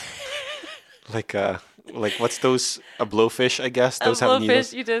 like what's those? A blowfish, I guess. Those A have needles.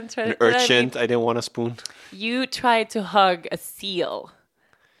 blowfish, you didn't try An to. but I urchin, mean, I didn't want a spoon. you tried to hug a seal.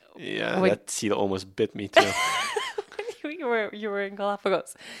 Yeah, Wait. that seal almost bit me too. you were in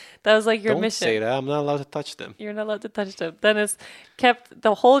Galapagos. That was like your Don't mission. say that. I'm not allowed to touch them. You're not allowed to touch them. Dennis kept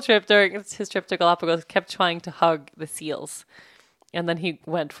the whole trip during his trip to Galapagos, kept trying to hug the seals. And then he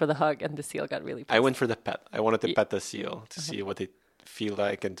went for the hug and the seal got really pissed. I went for the pet. I wanted to pet the seal to see what they feel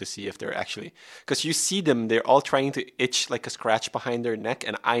like and to see if they're actually... Because you see them, they're all trying to itch like a scratch behind their neck,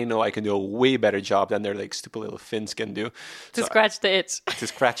 and I know I can do a way better job than their like stupid little fins can do. to So scratch the itch. to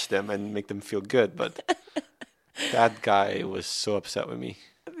scratch them and make them feel good, but that guy was so upset with me.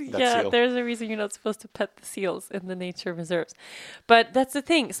 That Yeah, seal. there's a reason you're not supposed to pet the seals in the nature reserves. But that's the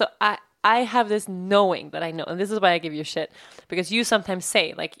thing. So I have this knowing that I know, and this is why I give you shit, because you sometimes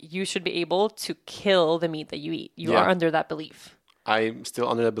say like you should be able to kill the meat that you eat. You Yeah. are under that belief. I'm still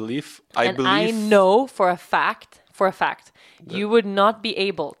under the belief. I know for a fact, you would not be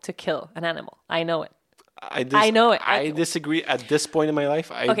able to kill an animal. I know it. I know it. I disagree at this point in my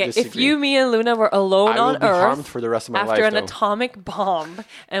life. I Okay, disagree. if you, me, and Luna were alone I on will be Earth harmed for the rest of my after life, an though. atomic bomb,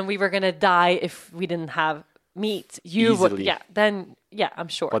 and we were gonna die if we didn't have meat, you would. Easily. Yeah, then yeah, I'm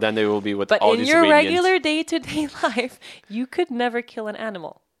sure. Well, then they will be with But all in these your radiant- regular day-to-day life, you could never kill an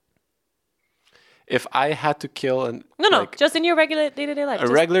animal. If I had to kill an No, like, just in your regular day-to-day life. a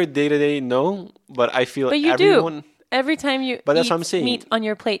Just- regular day-to-day, no. But I feel but you everyone. do. Every time you But that's eat what I'm saying. meat on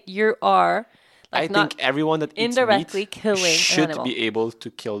your plate, you are. Like, I not, think everyone that eats indirectly meat killing an should animal. be able to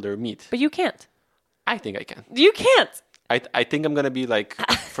kill their meat. but you can't. I think I can. You can't. I think I'm gonna be like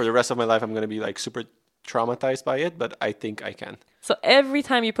for the rest of my life. I'm gonna be like super traumatized by it. But I think I can. So every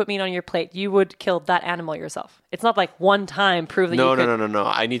time you put meat on your plate, you would kill that animal yourself. It's not like one time prove that No, you could. no.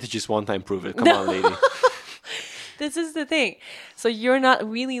 I need to just one time prove it. Come on, lady. This is the thing. So you're not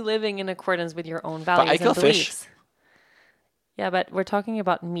really living in accordance with your own values I kill and fish. beliefs. Yeah, but we're talking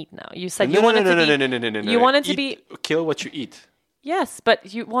about meat now. You said No, you wanted no, to no, be. no, no, no, no, no. You wanted to Eat- be. Kill what you eat. Yes,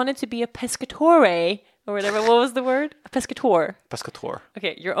 but you wanted to be a pescatore or whatever. What was the word? A pescator. Pescator.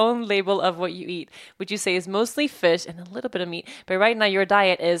 Okay, your own label of what you eat, which you say is mostly fish and a little bit of meat. But right now, your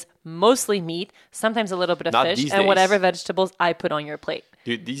diet is mostly meat, sometimes a little bit of Not fish, these and days. whatever vegetables I put on your plate.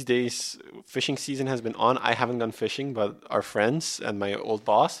 Dude, these days, fishing season has been on. I haven't gone fishing, but our friends and my old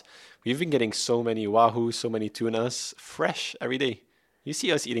boss, we've been getting so many wahoo, so many tunas fresh every day. You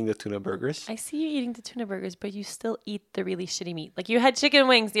see us eating the tuna burgers. I see you eating the tuna burgers, but you still eat the really shitty meat. Like you had chicken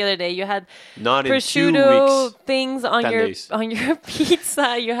wings the other day. You had Not in 2 prosciutto weeks. things on 10 your days. on your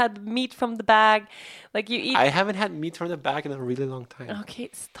pizza. You had meat from the bag. Like you eat. I haven't had meat from the bag in a really long time. Okay,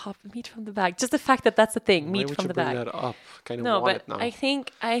 stop. Meat from the bag. Just the fact that that's the thing. Why Meat would from you the bring bag. that up? Kind of No, want but it now.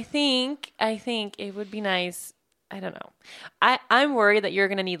 I think it would be nice. I don't know. I'm worried that you're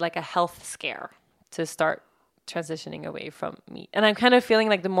gonna need like a health scare to start transitioning away from meat. And I'm kind of feeling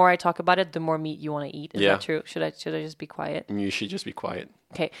like the more I talk about it, the more meat you want to eat. Is Yeah. that true? Should I just be quiet? You should just be quiet.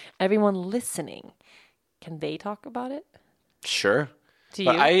 Okay. Everyone listening, can they talk about it? Sure. To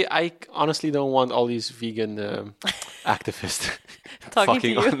But you? I honestly don't want all these vegan activists Talking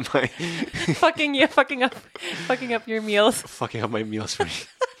to fucking you. on my fucking up your meals. fucking up my meals for me.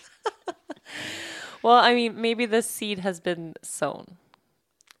 Well, I mean, maybe the seed has been sown.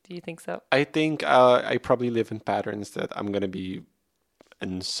 Do you think so? I think I probably live in patterns that I'm gonna be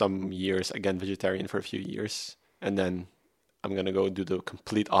in some years again vegetarian for a few years, and then I'm gonna go do the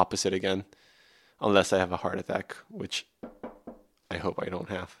complete opposite again, unless I have a heart attack, which I hope I don't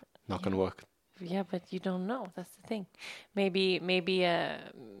have. Not gonna work. Yeah, but you don't know. That's the thing. Maybe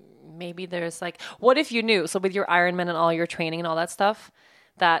there's like, what if you knew? So with your Ironman and all your training and all that stuff,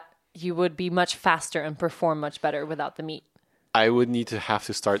 that you would be much faster and perform much better without the meat. I would need to have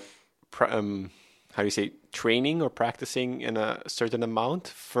to start, how do you say, training or practicing in a certain amount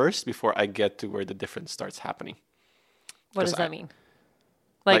first before I get to where the difference starts happening. What does 'Cause that mean?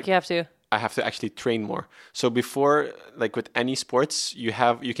 Like you have to. I have to actually train more. So before, like with any sports, you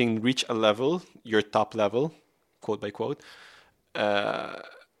can reach a level, your top level, quote by quote,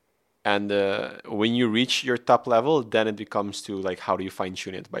 and when you reach your top level, then it becomes to like how do you fine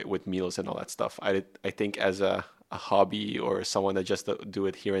tune it with meals and all that stuff. I think as a hobby or someone that just do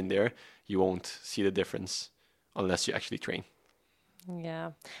it here and there, you won't see the difference unless you actually train.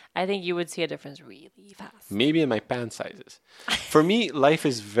 Yeah, I think you would see a difference really fast. Maybe in my pant sizes. For me, life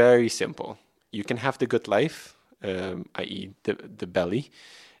is very simple. You can have the good life, i.e. the belly,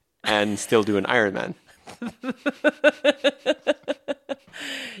 and still do an Ironman.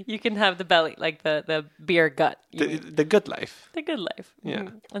 You can have the belly, like the beer gut, The good life. the good life, Yeah.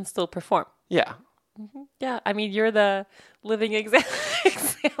 and still perform. Yeah. Yeah, I mean, you're the living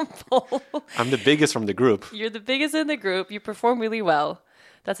example. I'm the biggest from the group. You're the biggest in the group. You perform really well.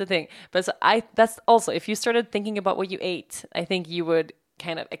 That's the thing. But so that's also, if you started thinking about what you ate, I think you would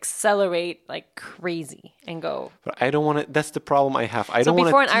kind of accelerate like crazy and go. But I don't want to. That's the problem I have. I So don't want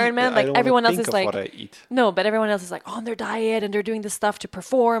to. before an Ironman, like everyone else is like, what I eat. no, but everyone else is like on their diet and they're doing this stuff to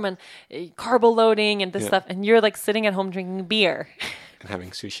perform and carb loading and this Yeah. stuff. And you're like sitting at home drinking beer. And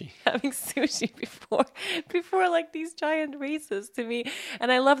having sushi. Having sushi before like these giant races to me.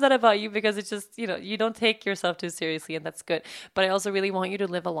 And I love that about you because it's just, you don't take yourself too seriously and that's good. But I also really want you to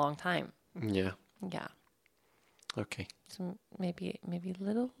live a long time. Yeah. Yeah. Okay. So maybe a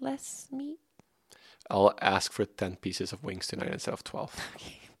little less meat. I'll ask for 10 pieces of wings tonight instead of 12.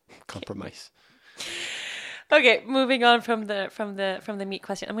 Compromise. Okay, moving on from the meat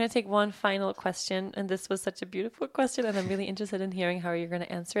question. I'm going to take one final question, and this was such a beautiful question, and I'm really interested in hearing how you're going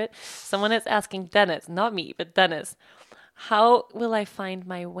to answer it. Someone is asking Dennis, not me, but Dennis, how will I find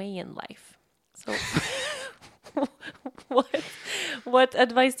my way in life? So, what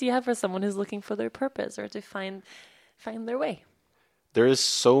advice do you have for someone who's looking for their purpose or to find their way? There is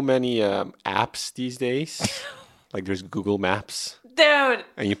so many apps these days. Like there's Google Maps. Dude!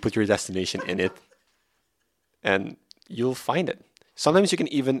 And you put your destination in it. And you'll find it. Sometimes you can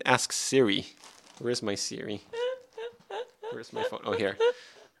even ask Siri. Where's my Siri? Where's my phone? Oh, here.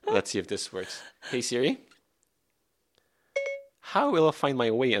 Let's see if this works. Hey, Siri. How will I find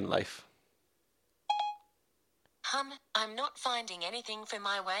my way in life? I'm not finding anything for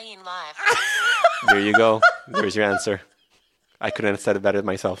my way in life. There you go. There's your answer. I couldn't have said it better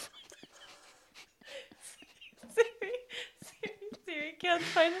myself. Siri can't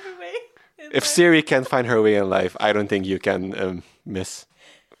find her way. If Siri can't find her way in life, I don't think you can, miss,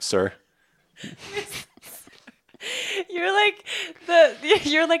 sir. You're like the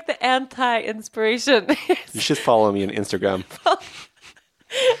You're like the anti-inspiration. You should follow me on Instagram.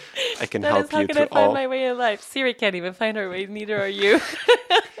 I can That help is how you can to I find all. my way in life? Siri can't even find her way, neither are you.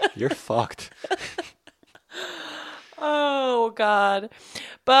 You're fucked. Oh, God.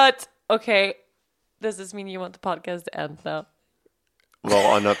 But, okay, does this mean you want the podcast to end now? Well,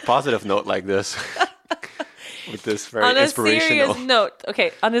 on a positive note like this, with this very On a inspirational. serious note,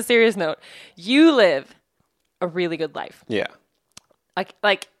 okay, on a serious note, you live a really good life. Yeah.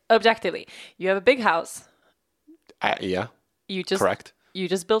 Like objectively, you have a big house. Yeah. You just Correct. You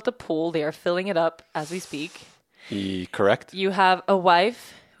just built a pool. They are filling it up as we speak. Correct. You have a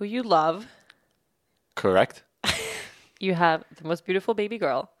wife who you love. Correct. You have the most beautiful baby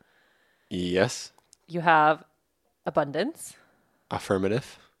girl. Yes. You have abundance.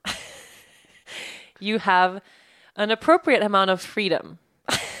 Affirmative. You have an appropriate amount of freedom,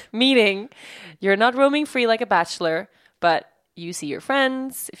 meaning you're not roaming free like a bachelor, but you see your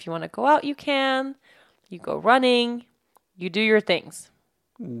friends. If you want to go out, you can. You go running. You do your things.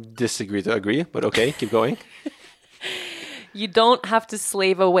 Disagree to agree, but okay, keep going. You don't have to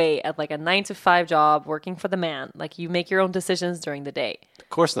slave away at like a 9-to-5 job working for the man. Like you make your own decisions during the day. Of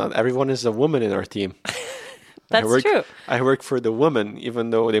course not. Everyone is a woman in our team. That's true. I work for the woman, even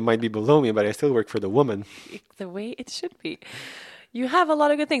though they might be below me, but I still work for the woman. The way it should be. You have a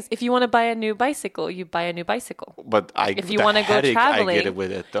lot of good things. If you want to buy a new bicycle, you buy a new bicycle. But If you want to go traveling, I get it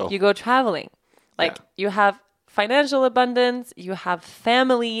with it though. you go traveling. Like you have financial abundance, you have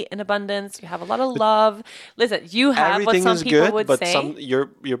family in abundance, you have a lot of love. Listen, you have Everything what some is people good, would but say. you're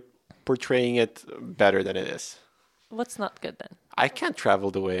portraying it better than it is. What's not good then? I can't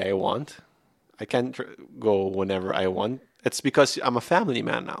travel the way I want. I can't go whenever I want. It's because I'm a family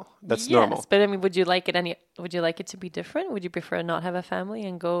man now. That's normal. But I mean, would you like it to be different? Would you prefer not have a family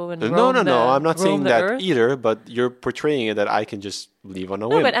and go and No. I'm not roam saying the that earth? either, but you're portraying it that I can just leave on a No,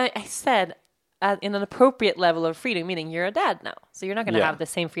 whim. but I said in an appropriate level of freedom, meaning you're a dad now. So you're not going to Yeah. have the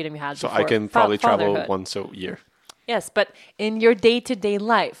same freedom you had So before. I can probably travel fatherhood. once a year. Yes, but in your day-to-day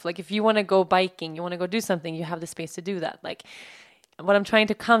life, like if you want to go biking, you want to go do something, you have the space to do that. Like what I'm trying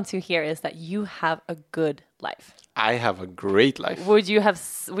to come to here is that you have a good life. I have a great life. Would you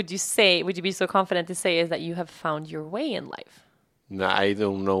be so confident to say is that you have found your way in life? No, I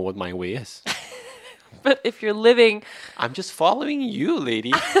don't know what my way is. But if you're living, I'm just following you,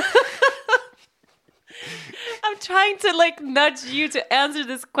 lady. I'm trying to like nudge you to answer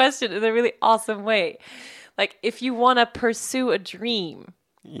this question in a really awesome way. Like if you want to pursue a dream,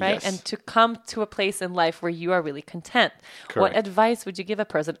 right? Yes. And to come to a place in life where you are really content. What Correct. advice would you give a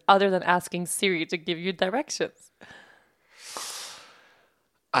person other than asking Siri to give you directions?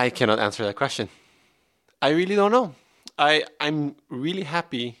 I cannot answer that question. I really don't know. I'm really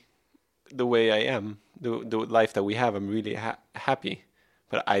happy the way I am, the life that we have. I'm really happy.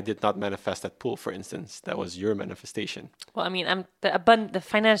 But I did not manifest that pool, for instance. That was your manifestation. Well, I mean, the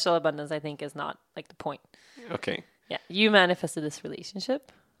financial abundance, I think, is not like the point. Okay. Yeah, you manifested this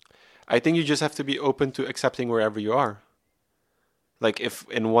relationship. I think you just have to be open to accepting wherever you are. Like if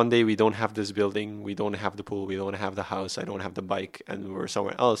in one day we don't have this building, we don't have the pool, we don't have the house, I don't have the bike, and we're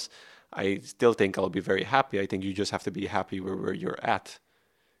somewhere else, I still think I'll be very happy. I think you just have to be happy where you're at.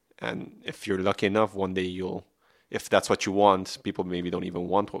 And if you're lucky enough, one day if that's what you want, people maybe don't even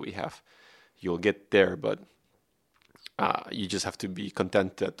want what we have. You'll get there, but you just have to be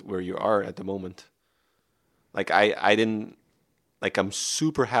content at where you are at the moment. Like I didn't, like I'm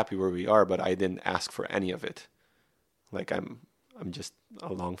super happy where we are, but I didn't ask for any of it. Like I'm just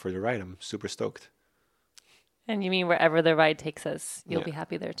along for the ride. I'm super stoked. And you mean wherever the ride takes us, you'll Yeah. be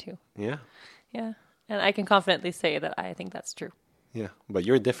happy there too. Yeah. Yeah. And I can confidently say that I think that's true. Yeah. But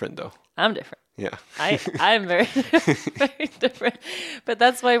you're different though. I'm different. Yeah. I'm very, very different. But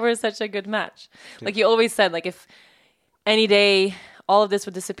that's why we're such a good match. Like you always said, like if any day all of this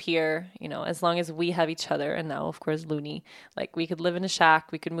would disappear, you know, as long as we have each other, and now of course Looney, like we could live in a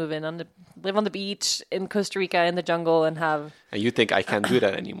shack, we could live on the beach in Costa Rica in the jungle and have. And you think I can't do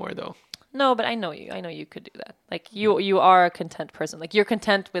that anymore though. No, but I know you. I know you could do that. Like you are a content person. Like you're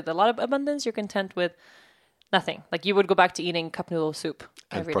content with a lot of abundance. You're content with nothing. Like you would go back to eating cup noodle soup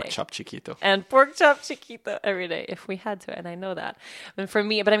And every pork day. chop chiquito. And pork chop chiquito every day if we had to, and I know that. And for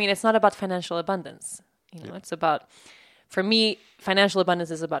me, but I mean, it's not about financial abundance. You know, it's about, for me, financial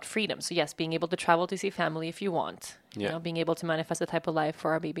abundance is about freedom. So yes, being able to travel to see family if you want. You Yeah. know, being able to manifest the type of life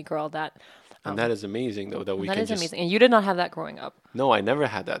for our baby girl that. And that is amazing though, that we That can is just... amazing. And you did not have that growing up. No, I never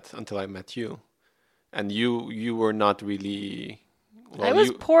had that until I met you. And you were not really... Well, I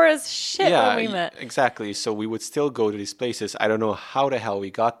was poor as shit when we met. Exactly. So we would still go to these places. I don't know how the hell we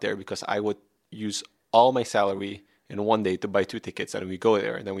got there because I would use all my salary in one day to buy 2 tickets, and we go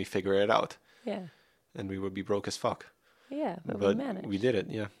there and then we figure it out. Yeah. And we would be broke as fuck. Yeah, but we But managed. we did it,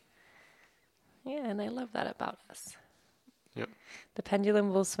 yeah. Yeah, and I love that about us. Yeah. The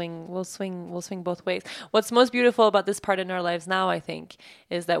pendulum will swing both ways. What's most beautiful about this part in our lives now, I think,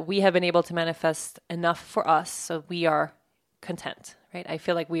 is that we have been able to manifest enough for us so we are content, right? I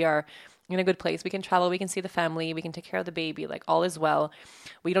feel like we are in a good place. We can travel, we can see the family, we can take care of the baby, like all is well.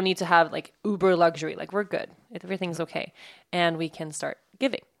 We don't need to have like uber luxury, like we're good. Everything's okay. And we can start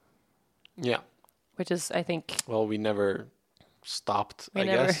giving. Yeah. Which is, I think, Well, we never stopped, I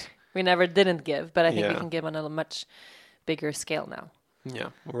guess. we never didn't give, but I think we Yeah. can give on a much bigger scale now. Yeah,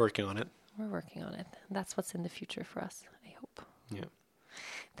 we're working on it. We're working on it. That's what's in the future for us, I hope. Yeah.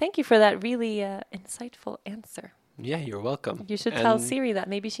 Thank you for that really insightful answer. Yeah, you're welcome. You should tell And Siri that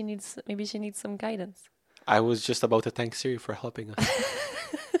maybe she needs some guidance. I was just about to thank Siri for helping us.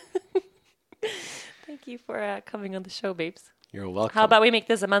 Thank you for coming on the show, babes. You're welcome. How about we make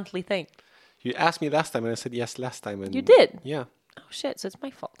this a monthly thing? You asked me last time and I said yes last time. And You did? Yeah. Oh shit! So it's my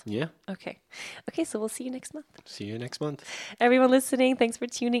fault. Yeah. Okay. So we'll see you next month. See you next month. Everyone listening, thanks for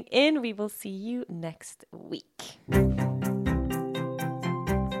tuning in. We will see you next week.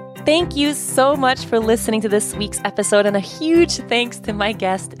 Thank you so much for listening to this week's episode, and a huge thanks to my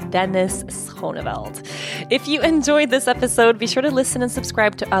guest, Dennis Schoneveld. If you enjoyed this episode, be sure to listen and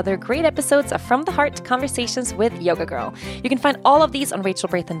subscribe to other great episodes of From the Heart Conversations with Yoga Girl. You can find all of these on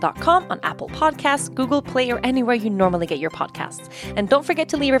rachelbraithen.com, on Apple Podcasts, Google Play, or anywhere you normally get your podcasts. And don't forget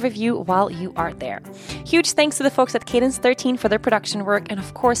to leave a review while you are there. Huge thanks to the folks at Cadence 13 for their production work, and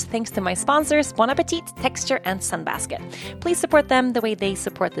of course, thanks to my sponsors, Bon Appetit, Texture, and Sunbasket. Please support them the way they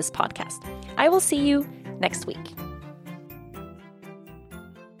support this podcast. I will see you next week.